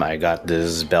am. I got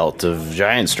this belt of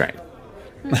giant strength.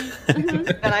 And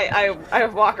I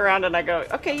walk around and I go,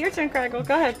 okay, your turn, Craggle.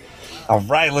 Go ahead. All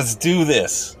right, let's do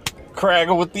this.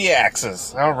 Craggle with the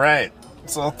axes. All right.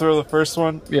 So I'll throw the first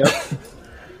one. Yep.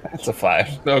 That's a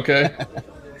 5. Okay.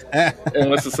 And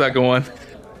what's the second one?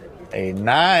 A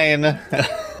 9.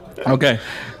 Okay.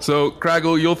 So,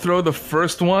 Craggle, you'll throw the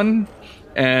first one,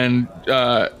 and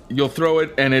you'll throw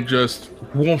it, and it just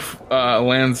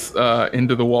lands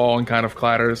into the wall and kind of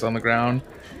clatters on the ground.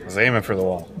 I was aiming for the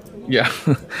wall. Yeah.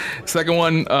 Second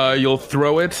one, you'll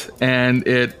throw it, and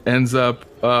it ends up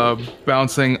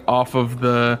bouncing off of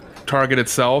the target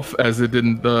itself, as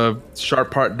the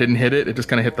sharp part didn't hit it. It just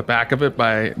kind of hit the back of it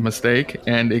by mistake,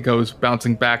 and it goes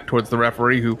bouncing back towards the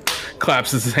referee, who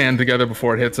claps his hand together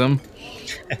before it hits him.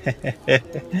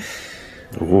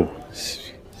 Ooh.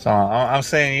 So I'm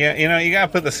saying, you know, you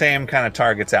gotta put the same kind of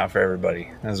targets out for everybody.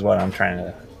 Is what I'm trying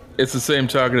to. It's the same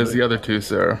target as the other 2,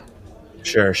 sir.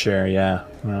 Sure, yeah.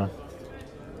 Well,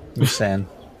 I'm saying.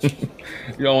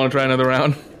 You all want to try another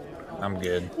round? I'm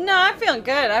good. No, I'm feeling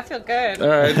good. I feel good. All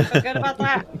right. I feel good about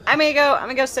that. I'm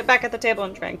gonna go sit back at the table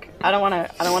and drink. I don't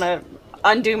wanna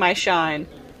undo my shine.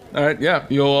 All right, yeah.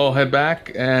 You'll all head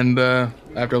back, and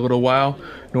after a little while,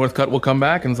 Northcutt will come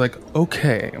back and is like,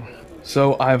 okay,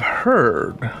 so I've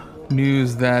heard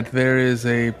news that there is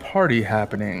a party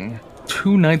happening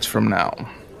 2 nights from now.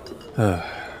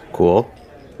 Cool.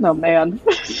 Oh, man.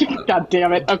 God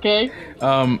damn it. Okay.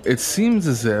 It seems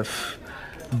as if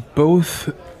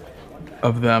both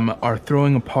of them are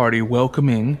throwing a party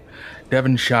welcoming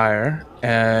Devonshire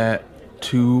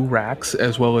to Rax,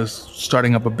 as well as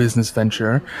starting up a business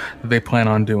venture that they plan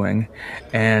on doing.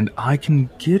 And I can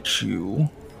get you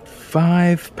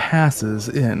 5 passes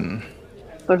in.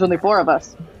 There's only 4 of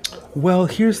us. Well,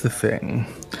 here's the thing.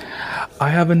 I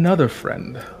have another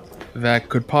friend that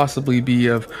could possibly be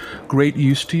of great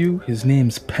use to you. His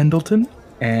name's Pendleton,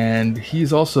 and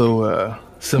he's also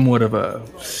somewhat of a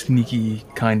sneaky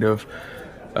kind of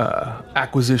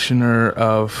acquisitioner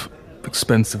of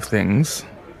expensive things.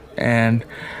 And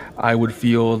I would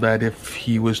feel that if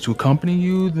he was to accompany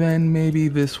you, then maybe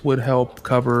this would help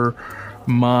cover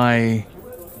my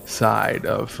side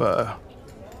of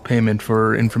payment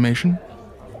for information.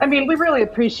 I mean, we really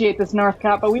appreciate this,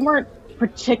 Northcutt, but we weren't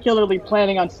particularly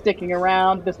planning on sticking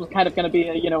around. This was kind of going to be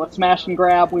a smash and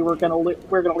grab. We're going to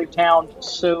leave town,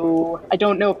 so I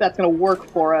don't know if that's going to work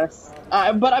for us.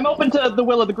 But I'm open to the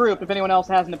will of the group if anyone else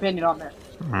has an opinion on this.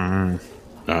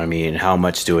 I mean, how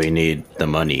much do we need the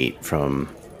money from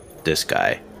this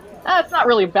guy? It's not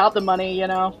really about the money,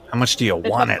 How much do you It's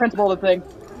want the it? principle of the thing.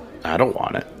 I don't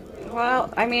want it.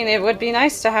 Well, I mean, it would be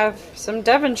nice to have some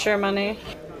Devonshire money.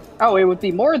 Oh, it would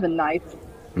be more than nice.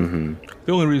 The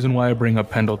only reason why I bring up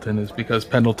Pendleton is because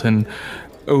Pendleton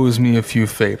owes me a few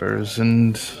favors,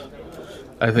 and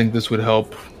I think this would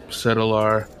help settle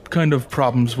our kind of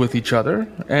problems with each other.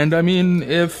 And I mean,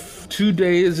 if 2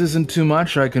 days isn't too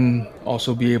much, I can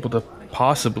also be able to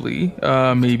possibly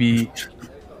maybe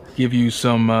give you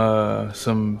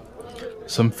some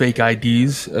fake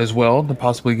IDs as well, to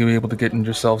possibly be able to get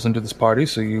yourselves into this party,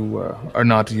 so you are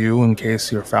not you in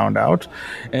case you're found out,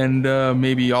 and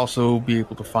maybe also be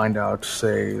able to find out,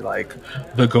 say, like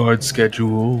the guard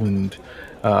schedule, and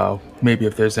maybe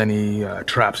if there's any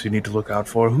traps you need to look out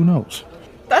for. Who knows?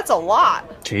 That's a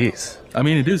lot. Jeez. I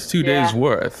mean, it is 2 days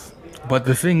worth, but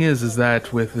the thing is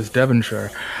that with this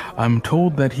Devonshire, I'm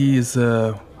told that he's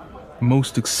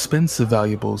most expensive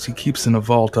valuables he keeps in a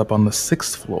vault up on the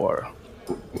 6th floor.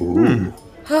 Ooh.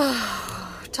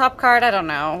 Top card, I don't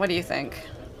know. What do you think?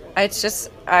 I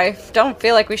don't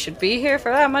feel like we should be here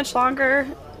for that much longer.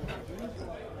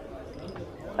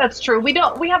 That's true. We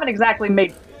haven't exactly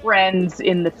made friends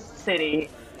in the city,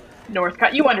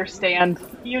 Northcutt. You understand.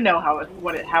 You know how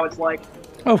it's like.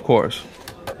 Of course.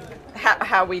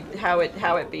 How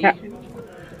it be.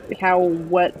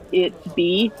 What it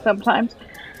be sometimes.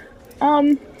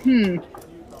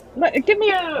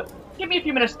 Give me a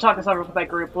few minutes to talk this over with that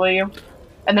group, will you?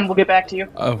 and then we'll get back to you.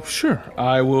 Oh, sure.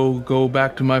 I will go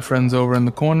back to my friends over in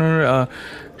the corner.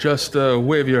 Just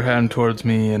wave your hand towards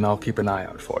me, and I'll keep an eye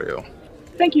out for you.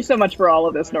 Thank you so much for all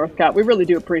of this, Northcott. We really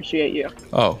do appreciate you.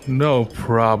 Oh, no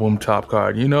problem, Top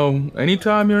Guard. You know,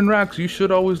 anytime you're in Rax, you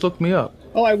should always look me up.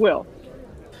 Oh, I will.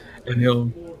 And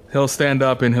he'll stand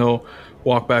up and he'll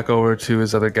walk back over to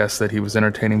his other guests that he was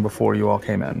entertaining before you all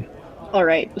came in. All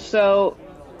right, so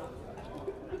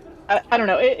I don't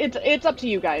know. It's up to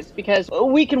you guys, because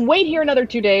we can wait here another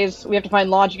 2 days. We have to find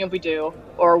lodging if we do,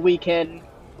 or we can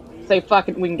say fuck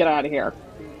it, we can get out of here.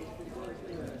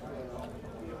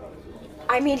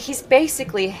 I mean, he's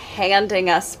basically handing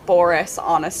us Boris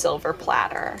on a silver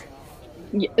platter.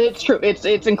 Yeah, it's true.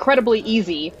 It's incredibly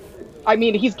easy. I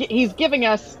mean, he's giving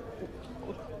us,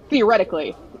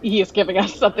 theoretically, he is giving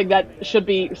us something that should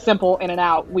be simple in and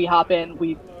out. We hop in,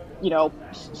 we,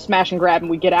 smash and grab, and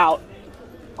we get out.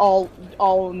 All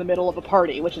in the middle of a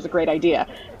party, which is a great idea.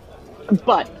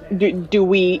 But do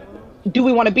we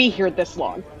want to be here this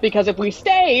long? Because if we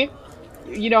stay,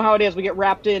 you know how it is, we get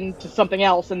wrapped into something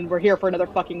else and we're here for another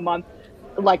fucking month,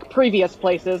 like previous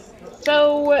places.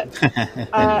 So,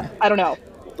 I don't know.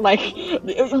 Like,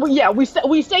 yeah, we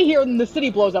stay here and the city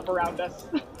blows up around us.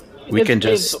 We can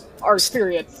just our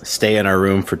experience. Stay in our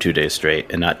room for 2 days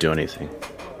straight and not do anything.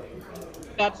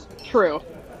 That's true.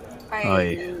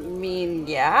 I mean,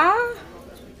 yeah.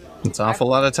 It's an awful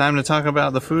lot of time to talk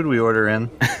about the food we order in.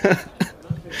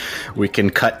 We can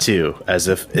cut to, as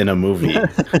if in a movie.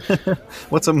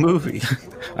 What's a movie?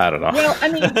 I don't know. Well, I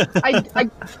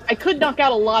mean, I could knock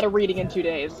out a lot of reading in 2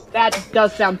 days. That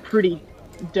does sound pretty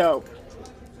dope.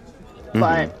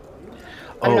 But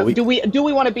I don't know. Do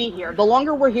we want to be here? The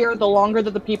longer we're here, the longer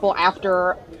that the people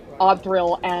after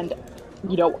Oddthrill and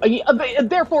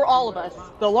therefore all of us,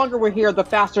 the longer we're here, the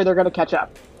faster they're going to catch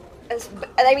up.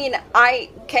 I mean,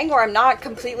 Kangor, I'm not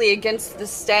completely against the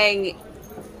staying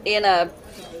in a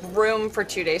room for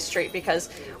 2 days straight, because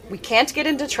we can't get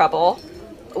into trouble.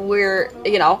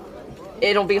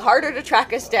 It'll be harder to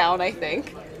track us down, I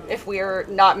think, if we're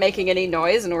not making any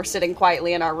noise and we're sitting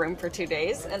quietly in our room for 2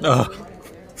 days, and then we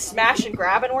smash and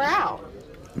grab and we're out.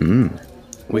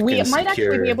 We might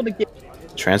actually be able to get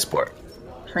transport.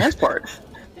 I'm sorry.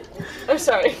 Go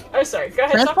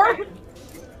ahead. Transport?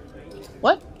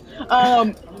 What?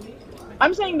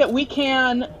 I'm saying that we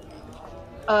can.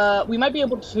 We might be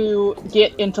able to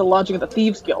get into lodging at the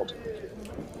Thieves Guild.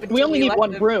 We only need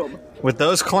one room. With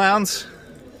those clowns?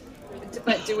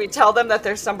 But do we tell them that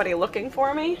there's somebody looking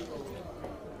for me?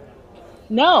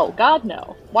 No, God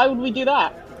no. Why would we do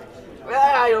that?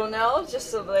 I don't know. Just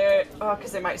so they're... Oh,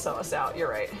 because they might sell us out. You're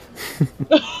right.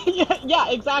 yeah,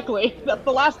 exactly. That's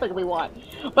the last thing we want.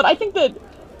 But I think that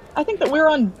we're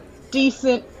on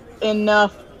decent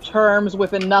enough terms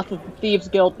with enough of the Thieves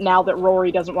Guild now that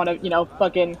Rory doesn't want to,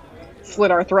 fucking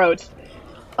slit our throats.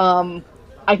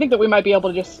 I think that we might be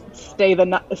able to just stay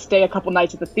a couple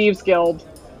nights at the Thieves Guild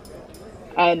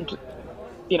and,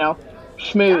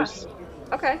 schmooze.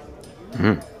 Yeah. Okay.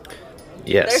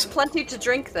 Yes. There's plenty to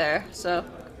drink there, so.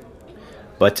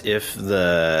 But if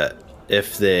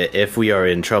we are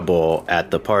in trouble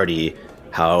at the party,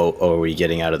 how are we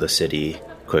getting out of the city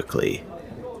quickly?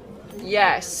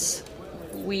 Yes.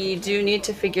 We do need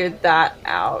to figure that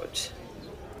out.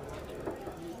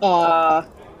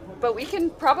 But we can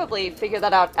probably figure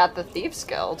that out at the Thieves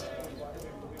Guild.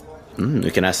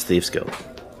 We can ask the Thieves Guild.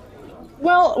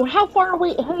 Well, how far are we...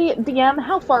 Hey, DM,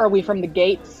 how far are we from the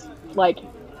gates? Like,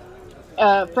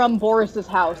 from Boris's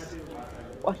house?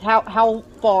 How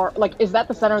far... Like, is that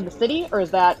the center of the city? Or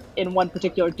is that in one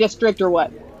particular district, or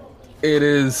what? It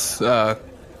is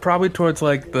probably towards,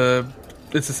 like,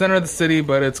 it's the center of the city,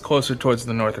 but it's closer towards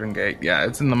the northern gate. Yeah,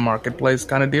 it's in the marketplace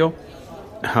kind of deal.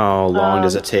 How long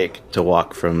does it take to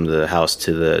walk from the house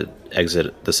to the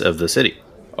exit of the city?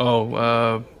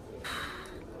 Oh,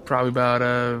 probably about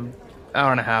an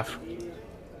hour and a half.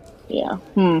 Yeah.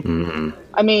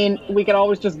 I mean, we could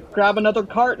always just grab another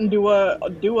cart and do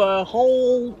a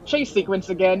whole chase sequence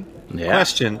again. Yeah.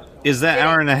 Question: is that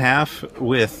hour and a half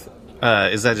with?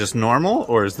 Is that just normal,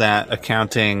 or is that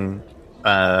accounting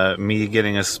me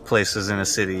getting us places in a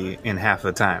city in half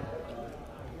the time?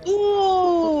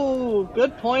 Ooh,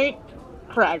 good point,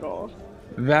 Craggle.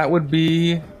 That would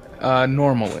be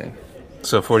normally.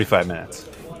 So 45 minutes.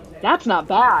 That's not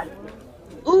bad.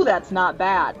 Ooh, that's not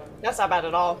bad. That's not bad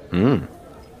at all.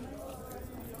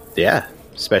 Yeah,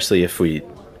 especially if we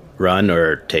run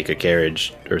or take a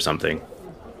carriage or something.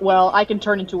 Well, I can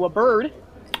turn into a bird.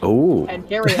 Ooh. And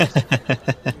carry us.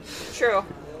 True.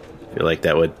 I feel like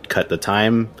that would cut the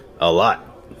time a lot.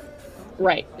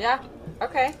 Right. Yeah.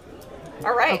 Okay.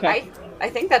 All right. Okay. I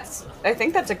think that's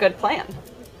a good plan.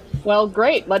 Well,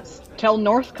 great. Let's tell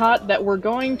Northcott that we're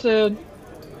going to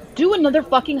do another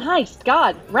fucking heist.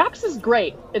 God, Rax is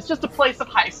great. It's just a place of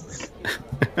heists.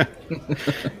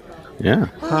 Yeah.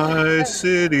 High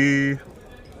City.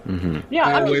 Yeah,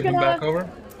 I'm just Wave him gonna. back over.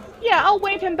 Yeah, I'll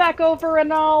wave him back over,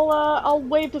 and I'll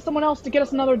wave to someone else to get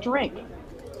us another drink.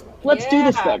 Let's do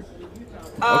this Yeah. thing.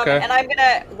 Okay. And I'm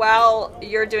gonna, while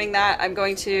you're doing that, I'm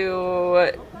going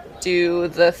to do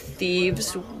the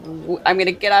thieves. I'm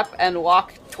gonna get up and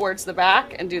walk towards the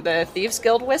back and do the Thieves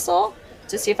Guild whistle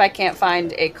to see if I can't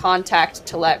find a contact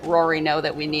to let Rory know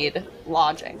that we need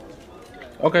lodging.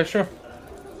 Okay, sure.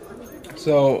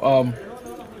 So,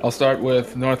 I'll start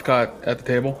with Northcott at the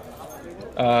table.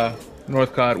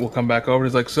 Northcott will come back over.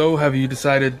 He's like, "So, have you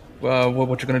decided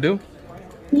what you're gonna do?"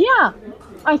 Yeah,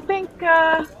 I think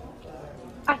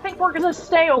we're gonna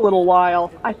stay a little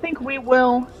while. I think we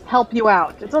will help you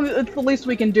out. It's the least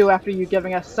we can do after you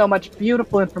giving us so much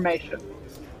beautiful information.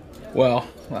 Well,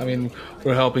 I mean,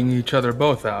 we're helping each other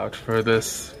both out for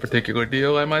this particular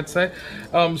deal, I might say.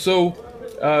 So,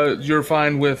 you're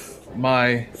fine with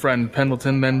my friend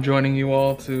Pendleton then joining you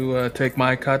all to take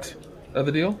my cut of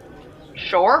the deal?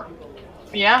 Sure.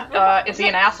 Yeah. Is he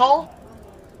an asshole?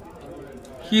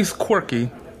 He's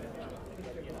quirky.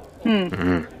 All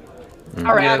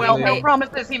right. Yeah, Well, yeah. no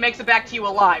promises he makes it back to you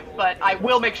alive, but I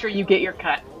will make sure you get your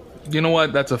cut. You know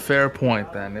what? That's a fair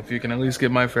point then. If you can at least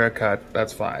get my fair cut,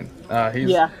 that's fine.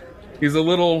 He's a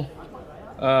little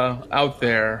out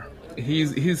there.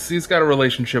 He's got a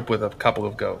relationship with a couple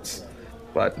of goats,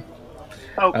 but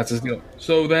that's his deal.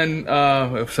 So then,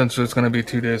 since it's going to be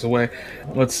 2 days away,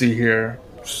 let's see here.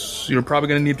 You're probably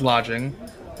going to need lodging.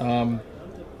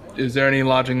 Is there any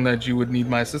lodging that you would need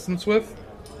my assistance with?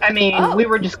 I mean, we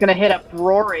were just gonna hit up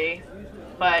Rory,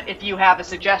 but if you have a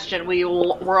suggestion,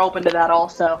 we're open to that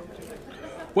also.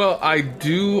 Well, I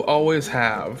do always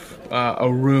have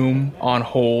a room on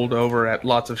hold over at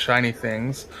Lots of Shiny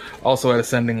Things, also at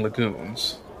Ascending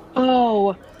Lagoons.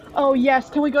 Oh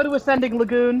yes. Can we go to Ascending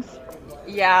Lagoons?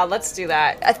 Yeah, let's do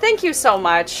that. Thank you so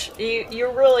much.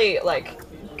 You're really,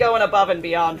 going above and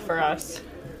beyond for us.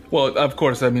 Well, of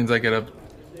course, that means I get a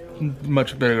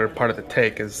much bigger part of the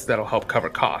take, is that'll help cover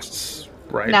costs,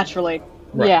 right? Naturally.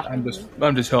 Right. Yeah.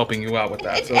 I'm just helping you out with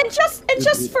that. So. And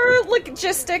just for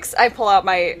logistics, I pull out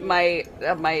my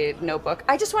notebook.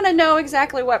 I just want to know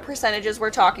exactly what percentages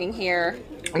we're talking here.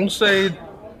 We'll say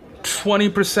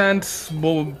 20%.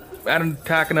 We'll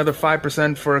tack another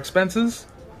 5% for expenses.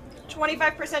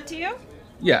 25% to you?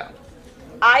 Yeah.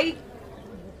 I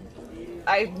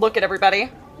look at everybody.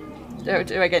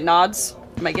 Do I get nods?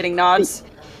 Am I getting nods?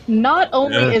 Not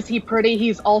only is he pretty,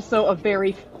 he's also a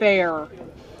very fair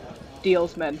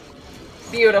dealsman.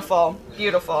 Beautiful.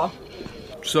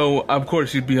 So, of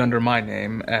course, you'd be under my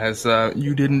name, as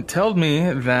you didn't tell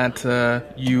me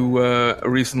that you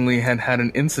recently had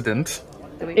an incident.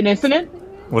 An incident?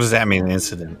 What does that mean, an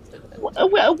incident?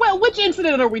 Well, which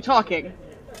incident are we talking?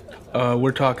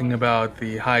 We're talking about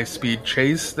the high-speed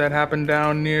chase that happened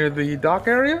down near the dock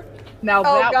area? Now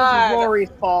Oh, that God. was Rory's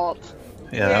fault.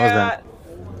 Yeah, that was them.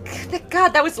 God,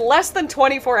 that was less than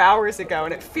 24 hours ago,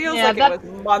 and it feels Yeah, like that- it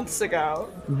was months ago.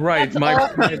 Right.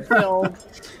 That's all filled.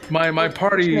 My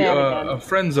party Shenanigans. of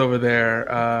friends over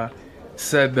there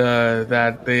said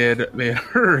that they had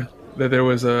heard that there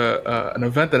was an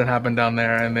event that had happened down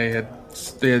there, and they had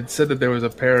said that there was a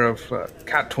pair of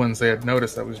cat twins they had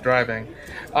noticed that was driving.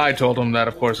 I told them that,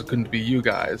 of course, it couldn't be you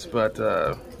guys, but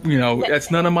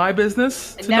it's none of my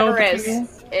business. It to know never if is. you-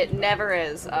 It never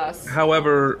is us.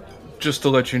 However, just to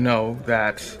let you know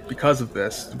that because of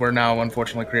this, we're now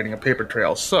unfortunately creating a paper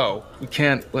trail. So we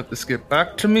can't let this get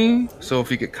back to me. So if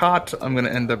you get caught, I'm going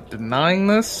to end up denying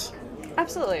this.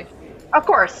 Absolutely. Of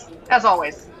course, as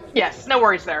always. Yes, no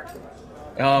worries there.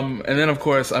 And then, of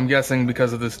course, I'm guessing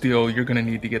because of this deal, you're going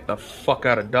to need to get the fuck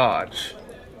out of Dodge.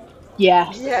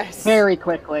 Yes. Yes. Very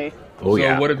quickly. Oh, so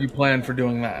yeah. what have you planned for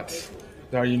doing that?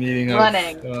 Are you needing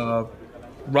Running.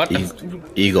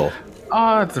 Eagle.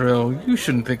 Thrill, you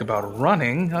shouldn't think about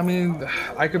running. I mean,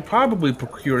 I could probably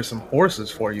procure some horses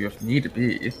for you if need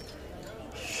be.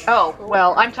 Oh,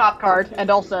 well, I'm top card, and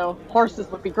also horses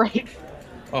would be great.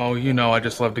 Oh, I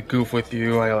just love to goof with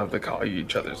you. I love to call you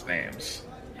each other's names.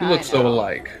 You I look so know.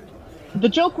 alike. The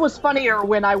joke was funnier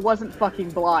when I wasn't fucking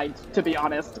blind, to be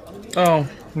honest. Oh,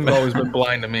 you've always been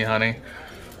blind to me, honey.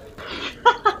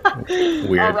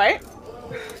 Weird. All right.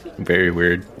 Very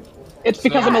weird. It's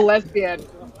because I'm a lesbian,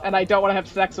 and I don't want to have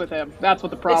sex with him. That's what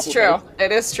the problem It's true. is.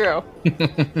 It is true.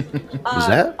 Was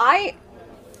that?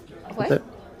 What?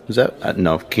 Was that?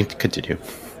 No, continue.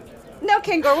 No,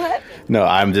 King, go ahead. No,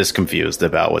 I'm just confused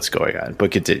about what's going on,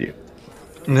 but continue.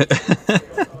 And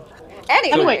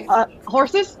Anyway,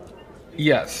 horses?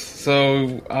 Yes.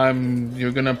 So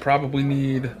you're gonna probably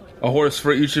need a horse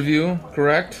for each of you,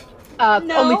 correct? No.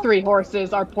 Only 3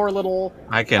 horses. Our poor little.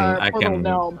 I poor little can.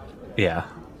 gnome. Yeah.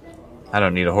 I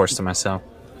don't need a horse to myself.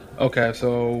 Okay,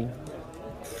 so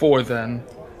 4 then,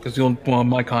 because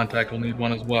my contact will need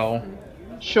one as well.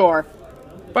 Sure.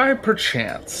 By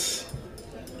perchance,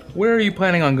 where are you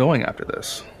planning on going after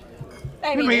this?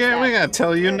 I mean, We is that- gotta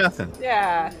tell you nothing.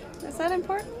 Yeah. Is that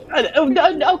important?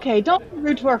 Okay, don't be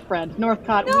rude to our friend,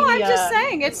 Northcott. No, I'm just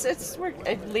saying we're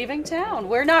leaving town.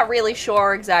 We're not really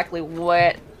sure exactly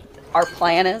what our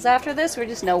plan is after this. We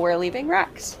just know we're leaving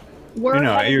Rex. We're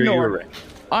heading You're north. right.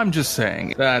 I'm just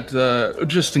saying that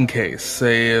just in case,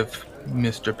 say if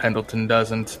Mr. Pendleton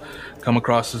doesn't come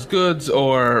across his goods,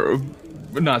 or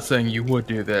not saying you would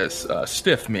do this,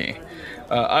 stiff me,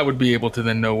 I would be able to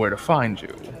then know where to find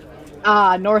you.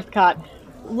 Ah, Northcott.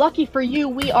 Lucky for you,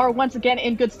 we are once again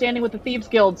in good standing with the Thieves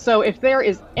Guild, so if there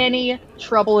is any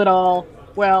trouble at all,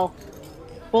 well,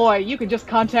 boy, you can just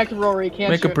contact Rory,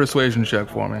 can't Make you? a persuasion check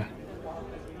for me.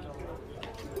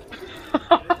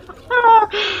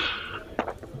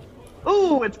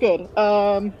 Ooh, it's good.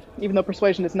 Even though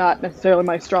persuasion is not necessarily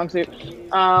my strong suit.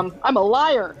 I'm a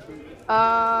liar.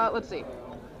 Let's see.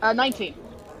 19.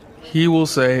 He will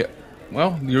say,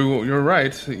 well, you're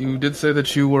right. You did say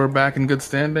that you were back in good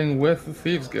standing with the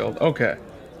Thieves Guild. Okay.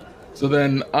 So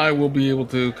then I will be able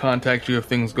to contact you if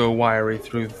things go wiry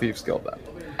through the Thieves Guild then.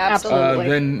 Absolutely.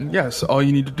 Then, yes, all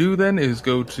you need to do then is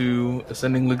go to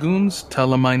Ascending Lagoons, tell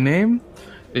them my name.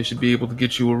 They should be able to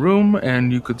get you a room,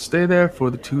 and you could stay there for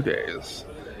the 2 days.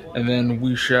 And then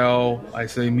we shall, I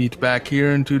say, meet back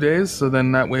here in 2 days, so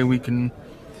then that way we can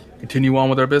continue on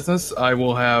with our business. I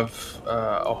will have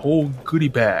a whole goodie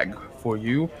bag for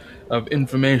you of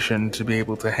information to be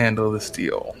able to handle this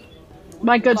deal.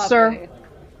 My good sir,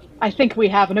 I think we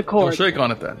have an We'll accord. shake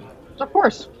on it then. Of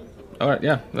course. All right,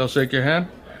 yeah, they'll shake your hand.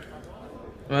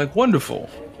 Like, wonderful.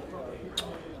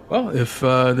 Well, if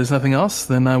there's nothing else,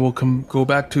 then I will go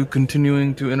back to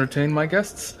continuing to entertain my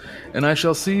guests, and I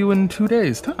shall see you in 2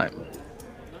 days' time.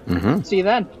 See you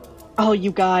then. Oh,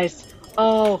 you guys.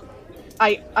 Oh,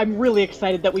 I'm really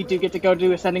excited that we do get to go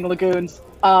to Ascending Lagoons.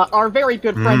 Our very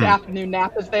good friend Afternoon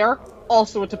Nap is there,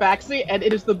 also a tabaxi, and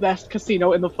it is the best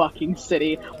casino in the fucking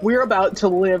city. We're about to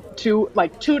live 2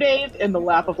 days in the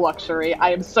lap of luxury.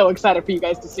 I am so excited for you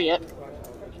guys to see it.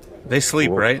 They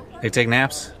sleep, right? They take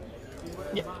naps?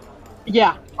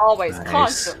 Yeah. Always, Nice.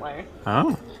 constantly.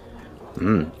 Oh.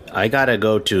 I gotta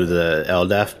go to the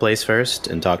Eldaf place first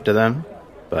and talk to them,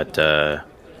 but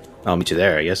I'll meet you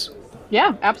there, I guess.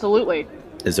 Yeah, absolutely.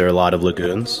 Is there a lot of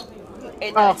lagoons?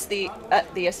 It's the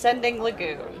Ascending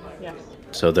Lagoon. Yes.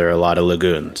 So there are a lot of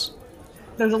lagoons.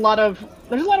 There's a lot of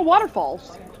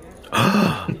waterfalls.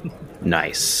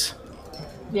 Nice.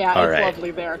 Yeah, All it's right.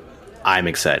 lovely there. I'm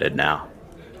excited now.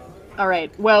 All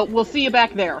right. Well, we'll see you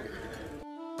back there.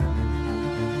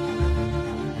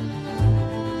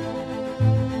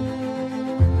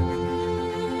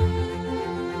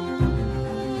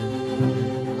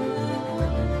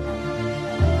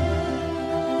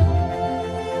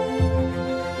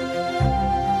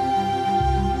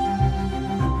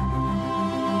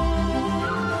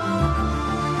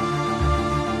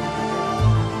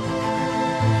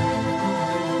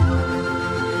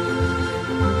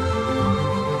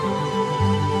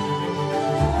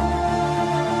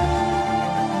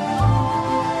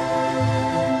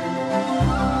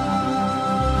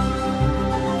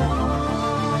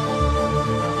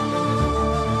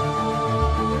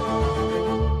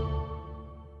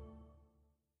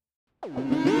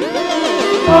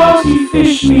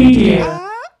 Partyfish Media.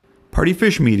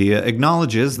 Partyfish Media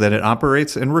acknowledges that it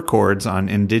operates and records on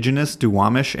indigenous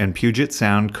Duwamish and Puget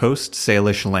Sound Coast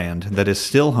Salish land that is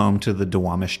still home to the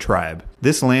Duwamish tribe.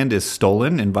 This land is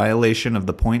stolen in violation of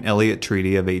the Point Elliott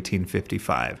Treaty of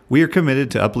 1855. We are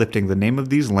committed to uplifting the name of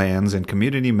these lands and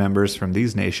community members from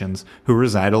these nations who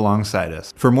reside alongside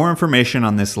us. For more information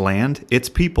on this land, its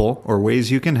people, or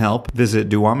ways you can help, visit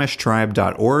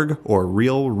duwamishtribe.org or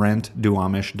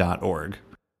realrentduwamish.org.